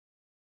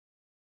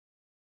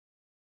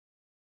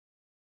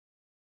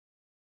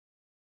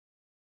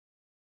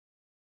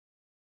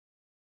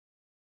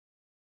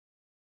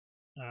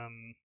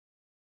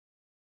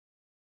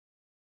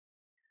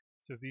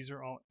 So these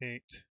are all 8.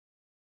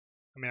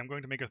 I mean, I'm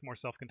going to make a more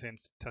self-contained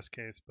test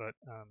case, but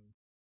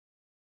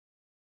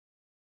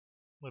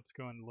let's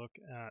go and look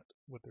at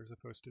what they're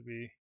supposed to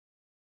be.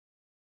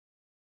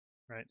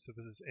 Right, so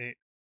this is 8.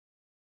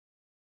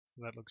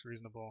 So that looks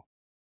reasonable.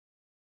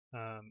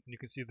 And you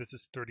can see this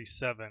is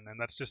 37, and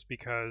that's just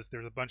because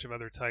there's a bunch of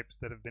other types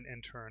that have been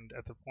interned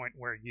at the point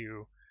where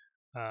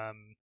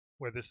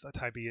where this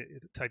type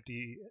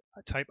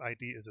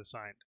ID is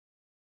assigned.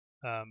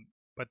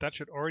 But that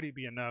should already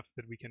be enough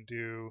that we can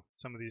do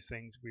some of these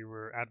things we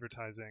were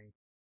advertising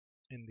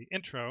in the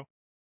intro.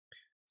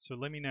 So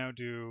let me now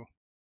do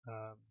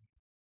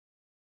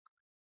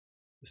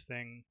this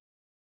thing.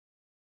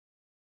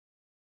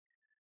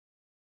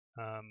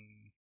 I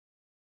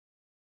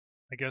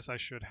guess I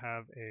should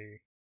have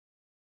a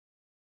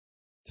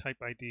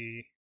type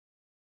ID,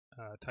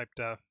 type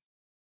def.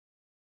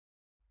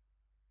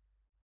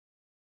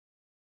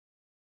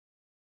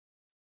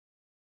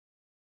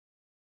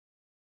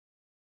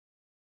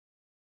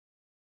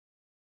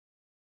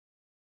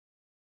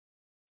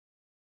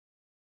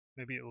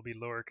 Maybe it will be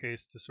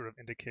lowercase to sort of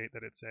indicate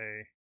that it's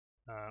a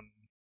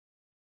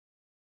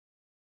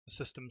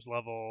systems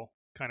level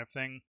kind of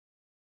thing.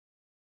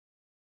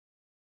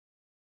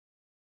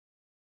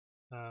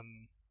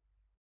 And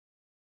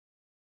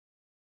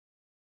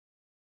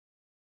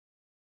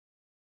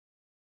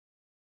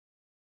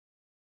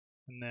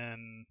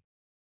then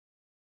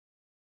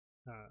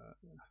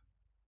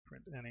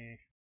print any.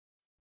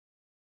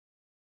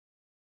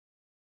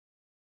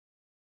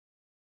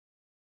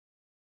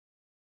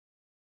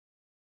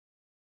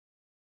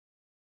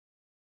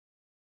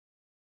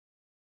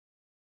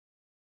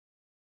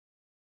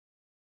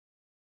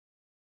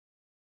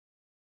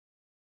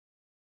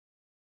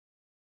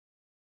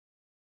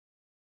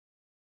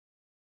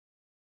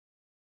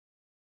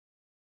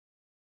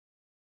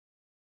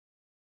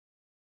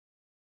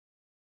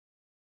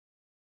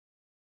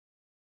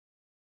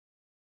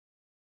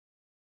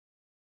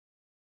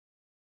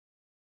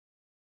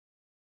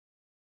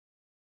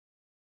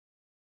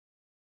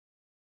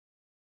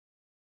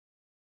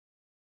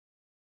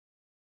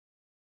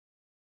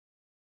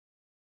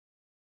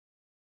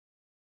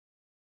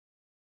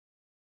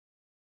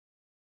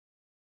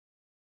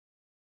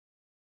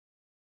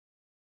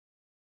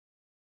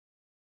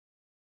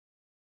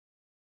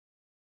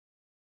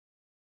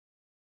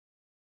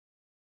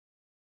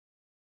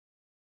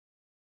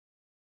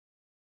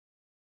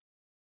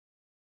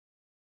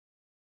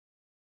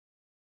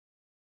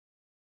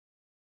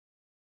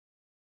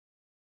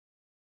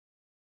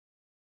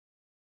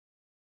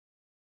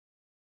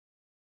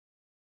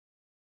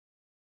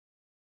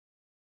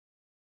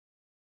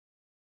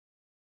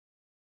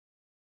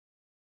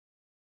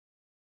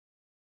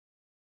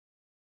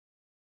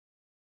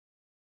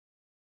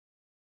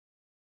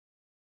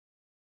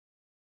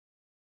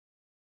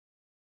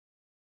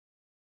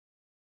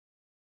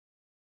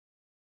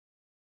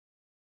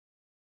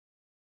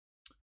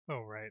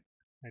 Oh, right.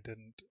 I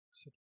didn't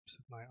set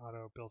my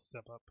auto build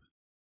step up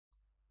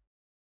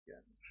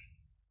again.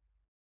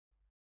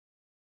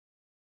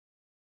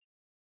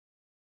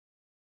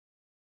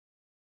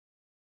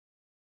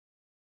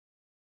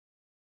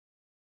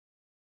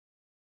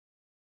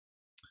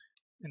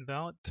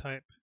 Invalid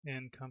type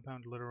in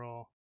compound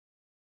literal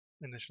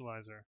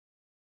initializer.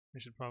 I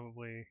should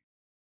probably,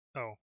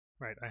 oh,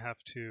 right, I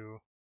have to,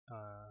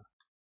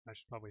 I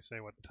should probably say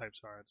what the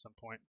types are at some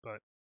point,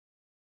 but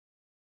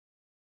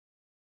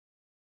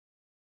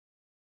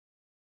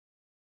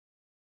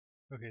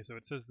okay, so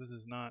it says this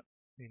is not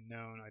a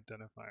known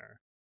identifier.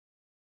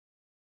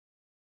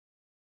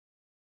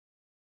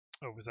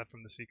 Oh, was that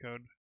from the C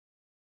code?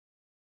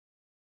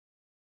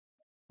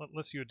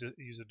 Let's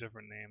use a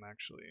different name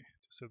actually,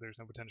 so there's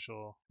no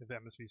potential if the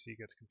MSVC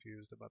gets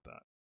confused about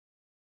that.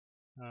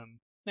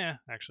 Yeah,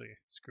 actually,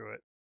 screw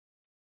it.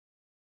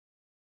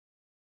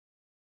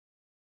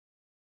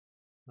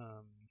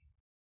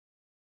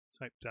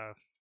 Type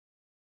def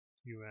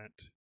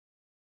uint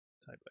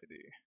type ID.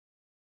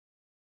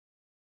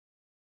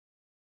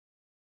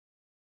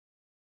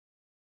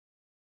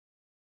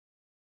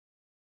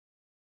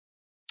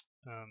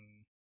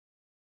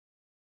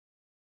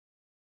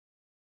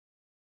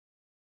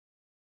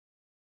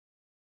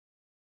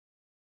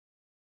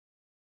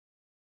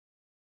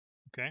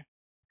 Okay.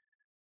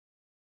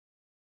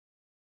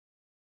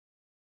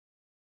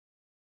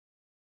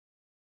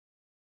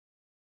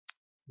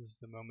 This is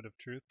the moment of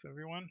truth,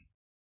 everyone.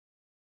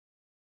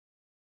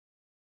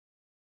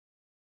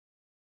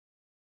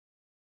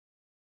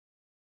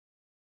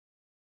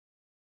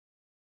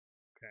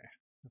 Okay,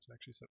 let's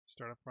actually set the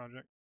startup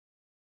project.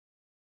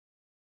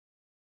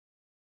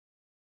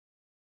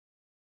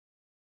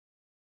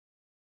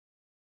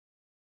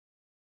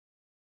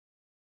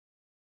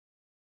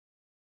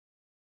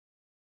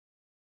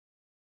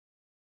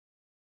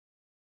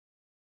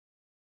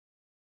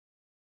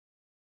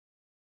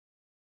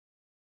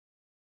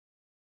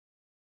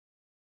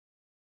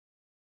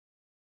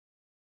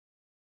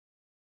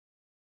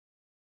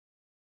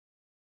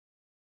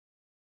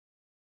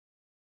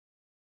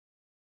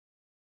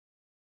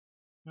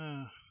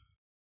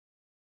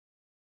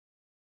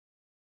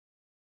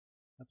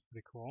 That's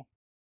pretty cool.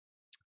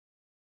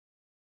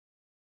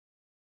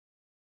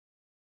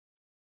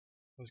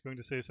 I was going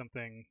to say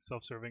something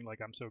self-serving like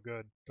I'm so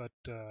good, but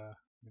I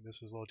mean,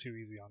 this was a little too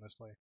easy,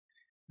 honestly.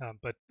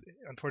 But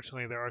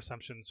unfortunately, there are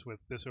assumptions with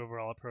this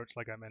overall approach,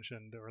 like I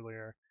mentioned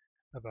earlier,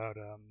 about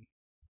um,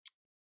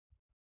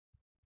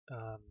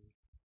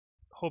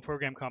 whole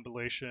program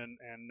compilation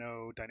and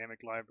no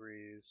dynamic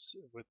libraries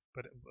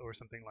or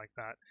something like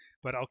that.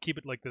 But I'll keep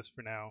it like this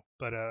for now.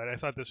 But I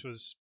thought this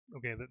was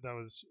okay. That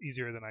was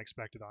easier than I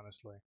expected,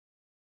 honestly.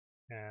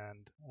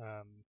 And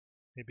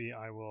maybe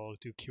I will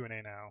do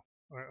Q&A now,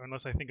 or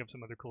unless I think of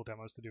some other cool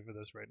demos to do for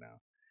this right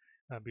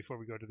now, before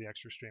we go to the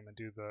extra stream and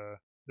do the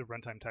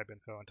runtime type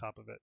info on top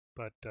of it.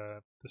 But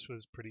this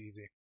was pretty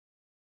easy.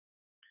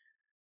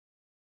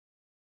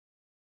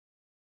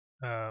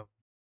 Uh,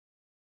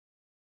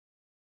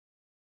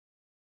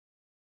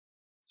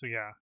 so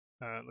yeah,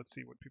 let's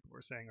see what people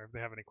were saying or if they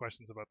have any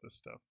questions about this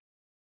stuff.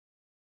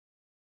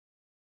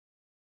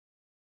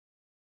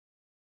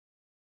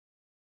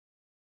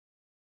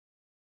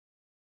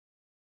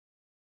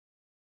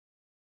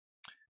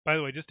 By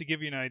the way, just to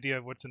give you an idea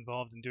of what's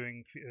involved in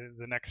doing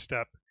the next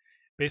step,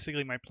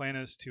 basically my plan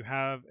is to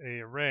have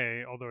a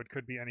array, although it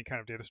could be any kind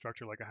of data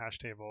structure like a hash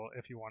table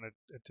if you wanted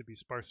it to be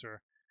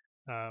sparser,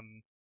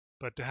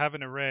 but to have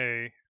an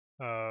array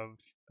of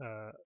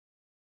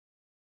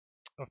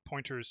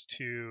pointers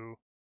to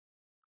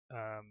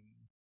um,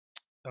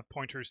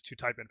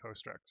 type info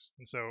structs,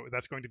 and so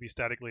that's going to be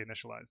statically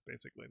initialized.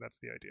 Basically, that's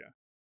the idea.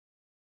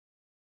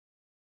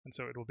 And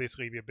so it will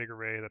basically be a big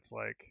array that's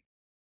like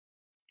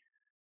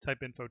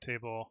type info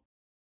table.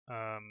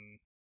 And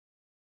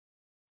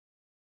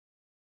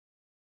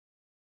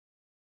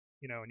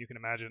you can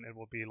imagine it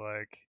will be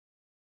like,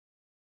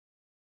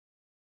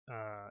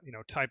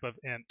 type of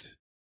int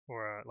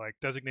or like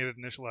designated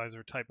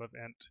initializer type of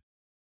int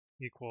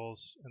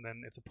equals, and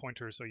then it's a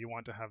pointer, so you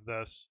want to have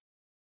this,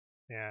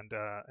 and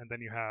then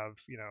you have,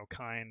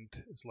 kind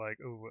is like,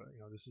 oh,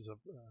 this is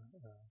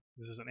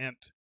an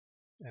int,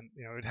 and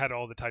it had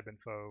all the type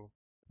info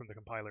from the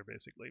compiler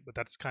basically, but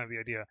that's kind of the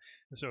idea.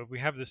 And so if we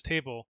have this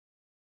table,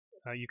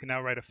 you can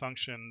now write a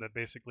function that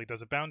basically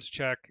does a bounds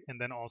check, and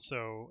then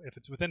also if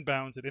it's within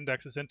bounds, it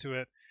indexes into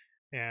it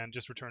and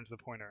just returns the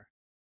pointer,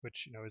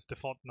 which is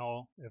default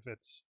null if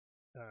it's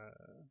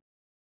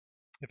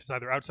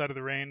either outside of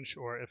the range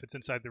or if it's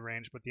inside the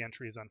range but the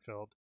entry is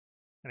unfilled.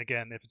 And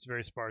again, if it's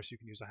very sparse, you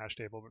can use a hash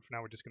table, but for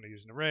now we're just going to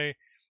use an array,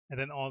 and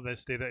then all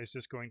this data is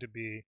just going to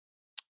be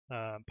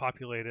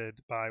populated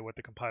by what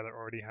the compiler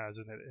already has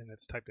in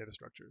its type data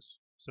structures.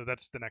 So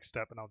that's the next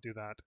step, and I'll do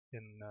that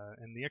in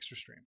the extra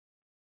stream.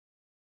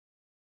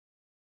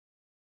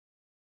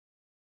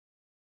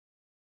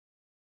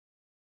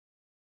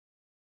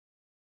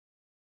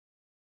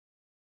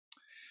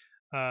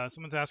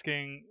 Someone's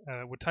asking,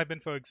 would type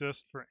info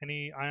exist for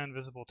any ion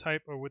visible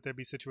type, or would there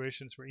be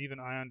situations where even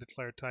ion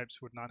declared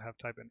types would not have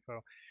type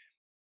info?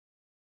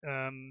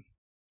 Um,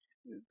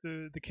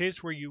 the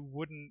case where you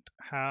wouldn't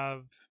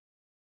have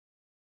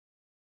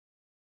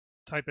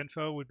type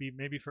info would be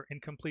maybe for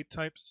incomplete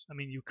types. I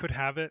mean, you could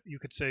have it. You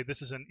could say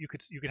this is an you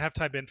could have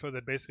type info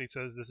that basically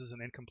says this is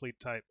an incomplete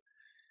type.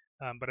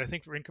 But I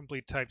think for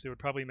incomplete types, it would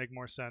probably make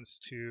more sense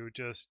to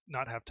just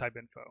not have type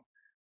info.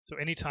 So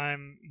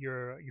anytime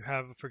you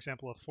have, for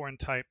example, a foreign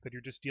type that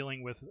you're just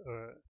dealing with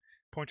a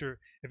pointer,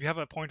 if you have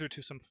a pointer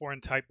to some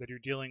foreign type that you're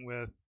dealing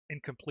with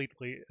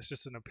incompletely, it's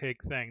just an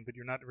opaque thing that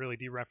you're not really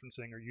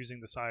dereferencing or using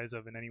the size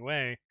of in any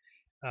way.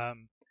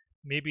 Um,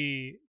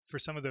 maybe for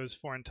some of those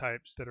foreign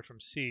types that are from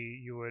C,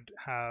 you would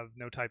have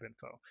no type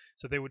info.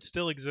 So they would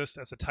still exist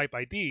as a type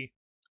ID,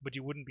 but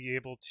you wouldn't be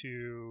able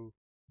to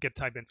get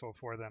type info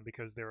for them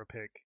because they're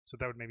opaque. So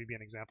that would maybe be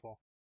an example.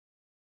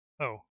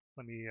 Oh,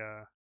 let me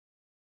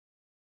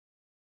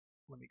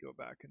go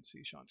back and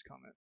see Sean's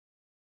comment.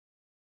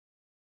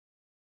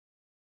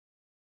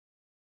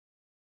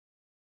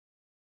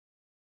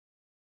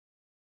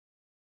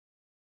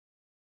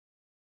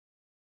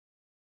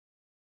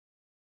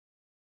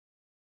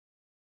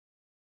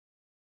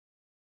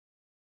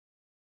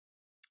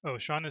 Oh,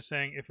 Sean is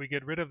saying if we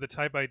get rid of the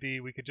type ID,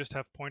 we could just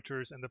have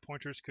pointers, and the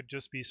pointers could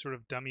just be sort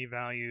of dummy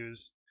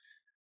values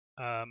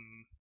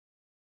um,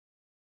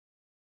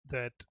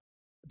 that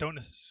don't.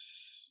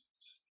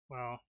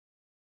 Well,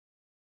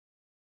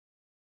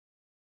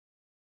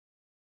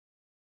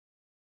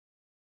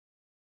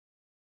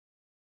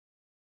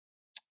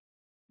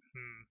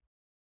 hmm.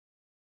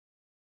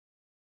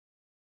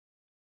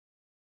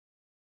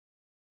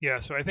 Yeah,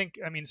 so I think,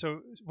 I mean,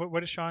 so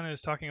what Sean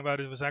is talking about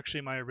was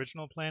actually my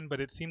original plan, but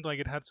it seemed like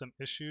it had some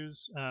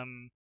issues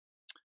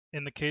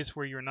in the case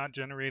where you're not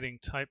generating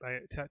type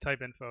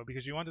info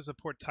because you want to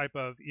support type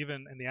of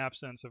even in the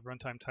absence of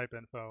runtime type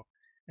info.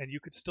 And you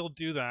could still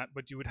do that,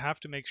 but you would have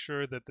to make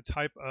sure that the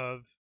type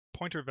of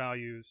pointer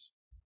values,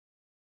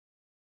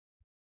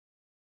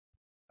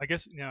 I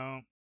guess,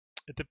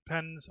 it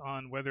depends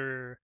on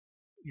whether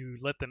you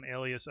let them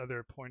alias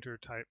other pointer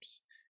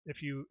types.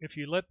 If you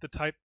let the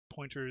type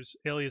pointers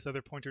alias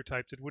other pointer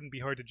types, it wouldn't be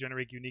hard to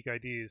generate unique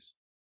IDs,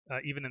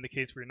 even in the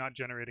case where you're not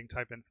generating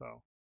type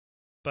info.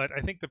 But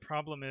I think the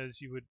problem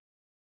is you would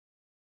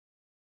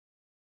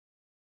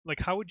like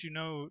how would you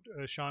know,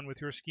 Sean,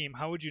 with your scheme?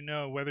 How would you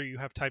know whether you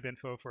have type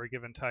info for a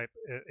given type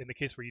in the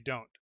case where you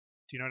don't?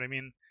 Do you know what I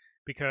mean?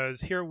 Because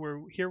here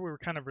we're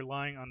kind of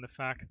relying on the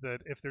fact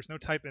that if there's no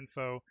type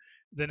info,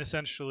 then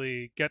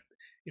essentially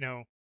you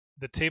know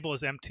the table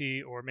is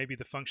empty, or maybe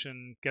the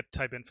function get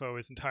type info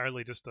is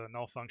entirely just a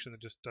null function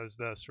that just does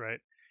this, right?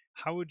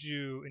 How would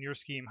you, in your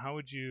scheme, how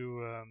would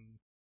you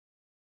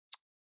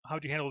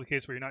handle the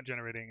case where you're not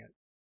generating it?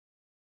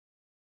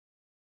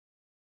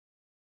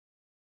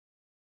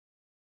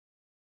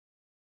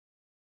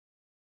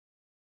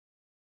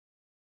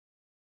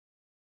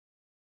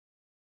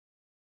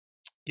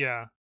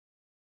 Yeah,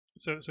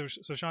 so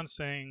Sean's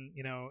saying,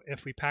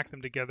 if we pack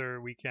them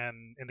together, we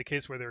can, in the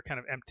case where they're kind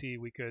of empty,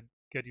 we could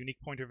get unique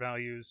pointer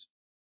values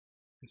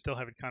and still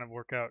have it kind of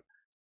work out.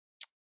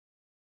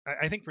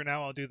 I think for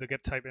now I'll do the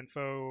get type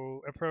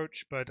info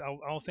approach, but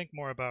I'll think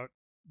more about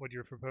what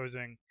you're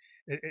proposing.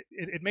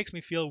 It makes me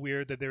feel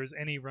weird that there is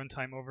any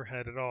runtime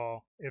overhead at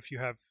all if you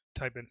have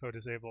type info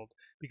disabled,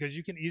 because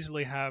you can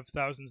easily have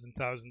thousands and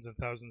thousands and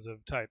thousands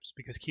of types,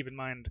 because keep in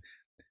mind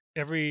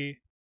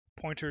every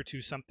pointer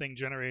to something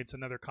generates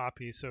another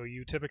copy, so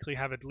you typically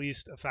have at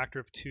least a factor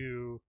of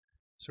 2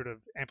 sort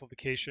of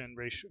amplification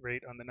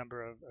rate on the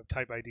number of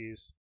type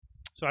IDs.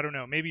 So I don't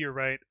know, maybe you're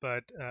right,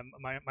 but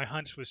my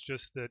hunch was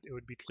just that it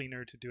would be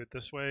cleaner to do it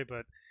this way,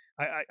 but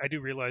I do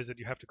realize that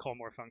you have to call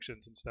more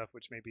functions and stuff,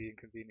 which may be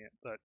inconvenient,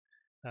 but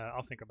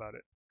I'll think about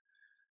it.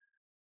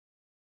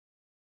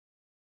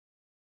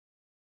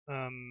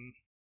 Um,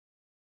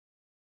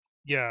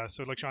 Yeah,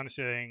 so like Sean is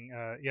saying,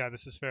 yeah,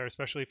 this is fair,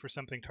 especially for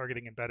something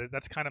targeting embedded.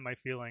 That's kind of my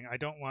feeling. I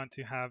don't want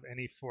to have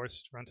any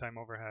forced runtime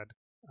overhead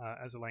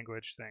as a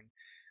language thing.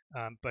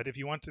 But if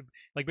you want to,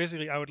 like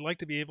basically, I would like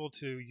to be able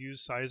to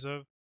use size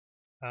of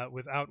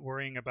without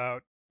worrying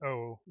about,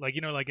 oh, like,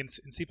 like in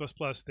C++,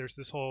 there's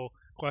this whole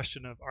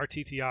question of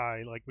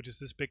RTTI, like, which is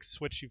this big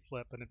switch you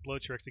flip and it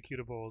bloats your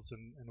executables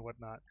and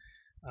whatnot.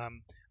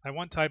 I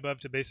want typeof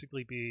to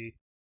basically be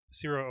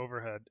zero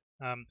overhead.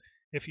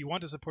 If you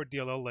want to support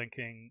DLL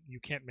linking, you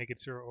can't make it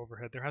zero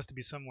overhead. There has to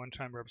be some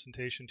one-time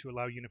representation to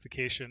allow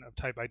unification of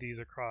type IDs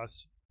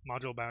across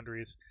module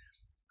boundaries.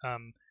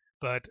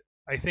 But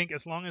I think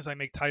as long as I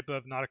make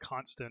typeof not a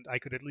constant, I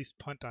could at least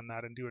punt on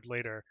that and do it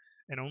later,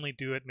 and only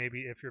do it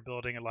maybe if you're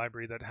building a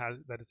library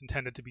that is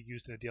intended to be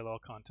used in a DLL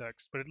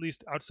context. But at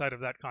least outside of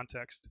that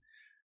context,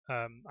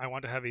 I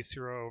want to have a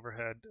zero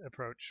overhead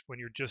approach when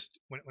you're just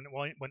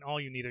when all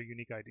you need are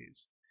unique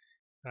IDs.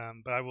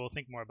 But I will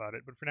think more about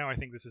it. But for now, I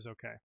think this is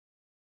okay.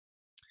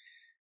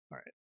 All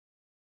right.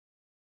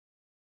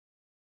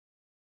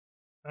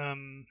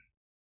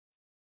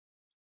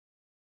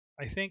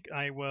 I think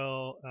I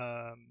will.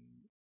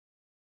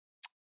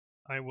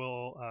 I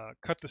will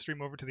cut the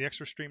stream over to the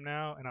extra stream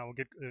now, and I will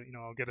get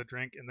I'll get a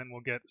drink, and then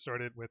we'll get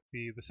started with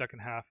the second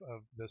half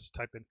of this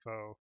type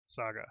info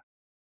saga.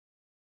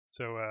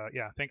 So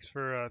yeah, thanks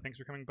for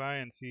coming by,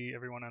 and see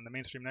everyone on the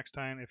main stream next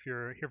time. If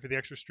you're here for the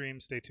extra stream,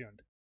 stay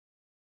tuned.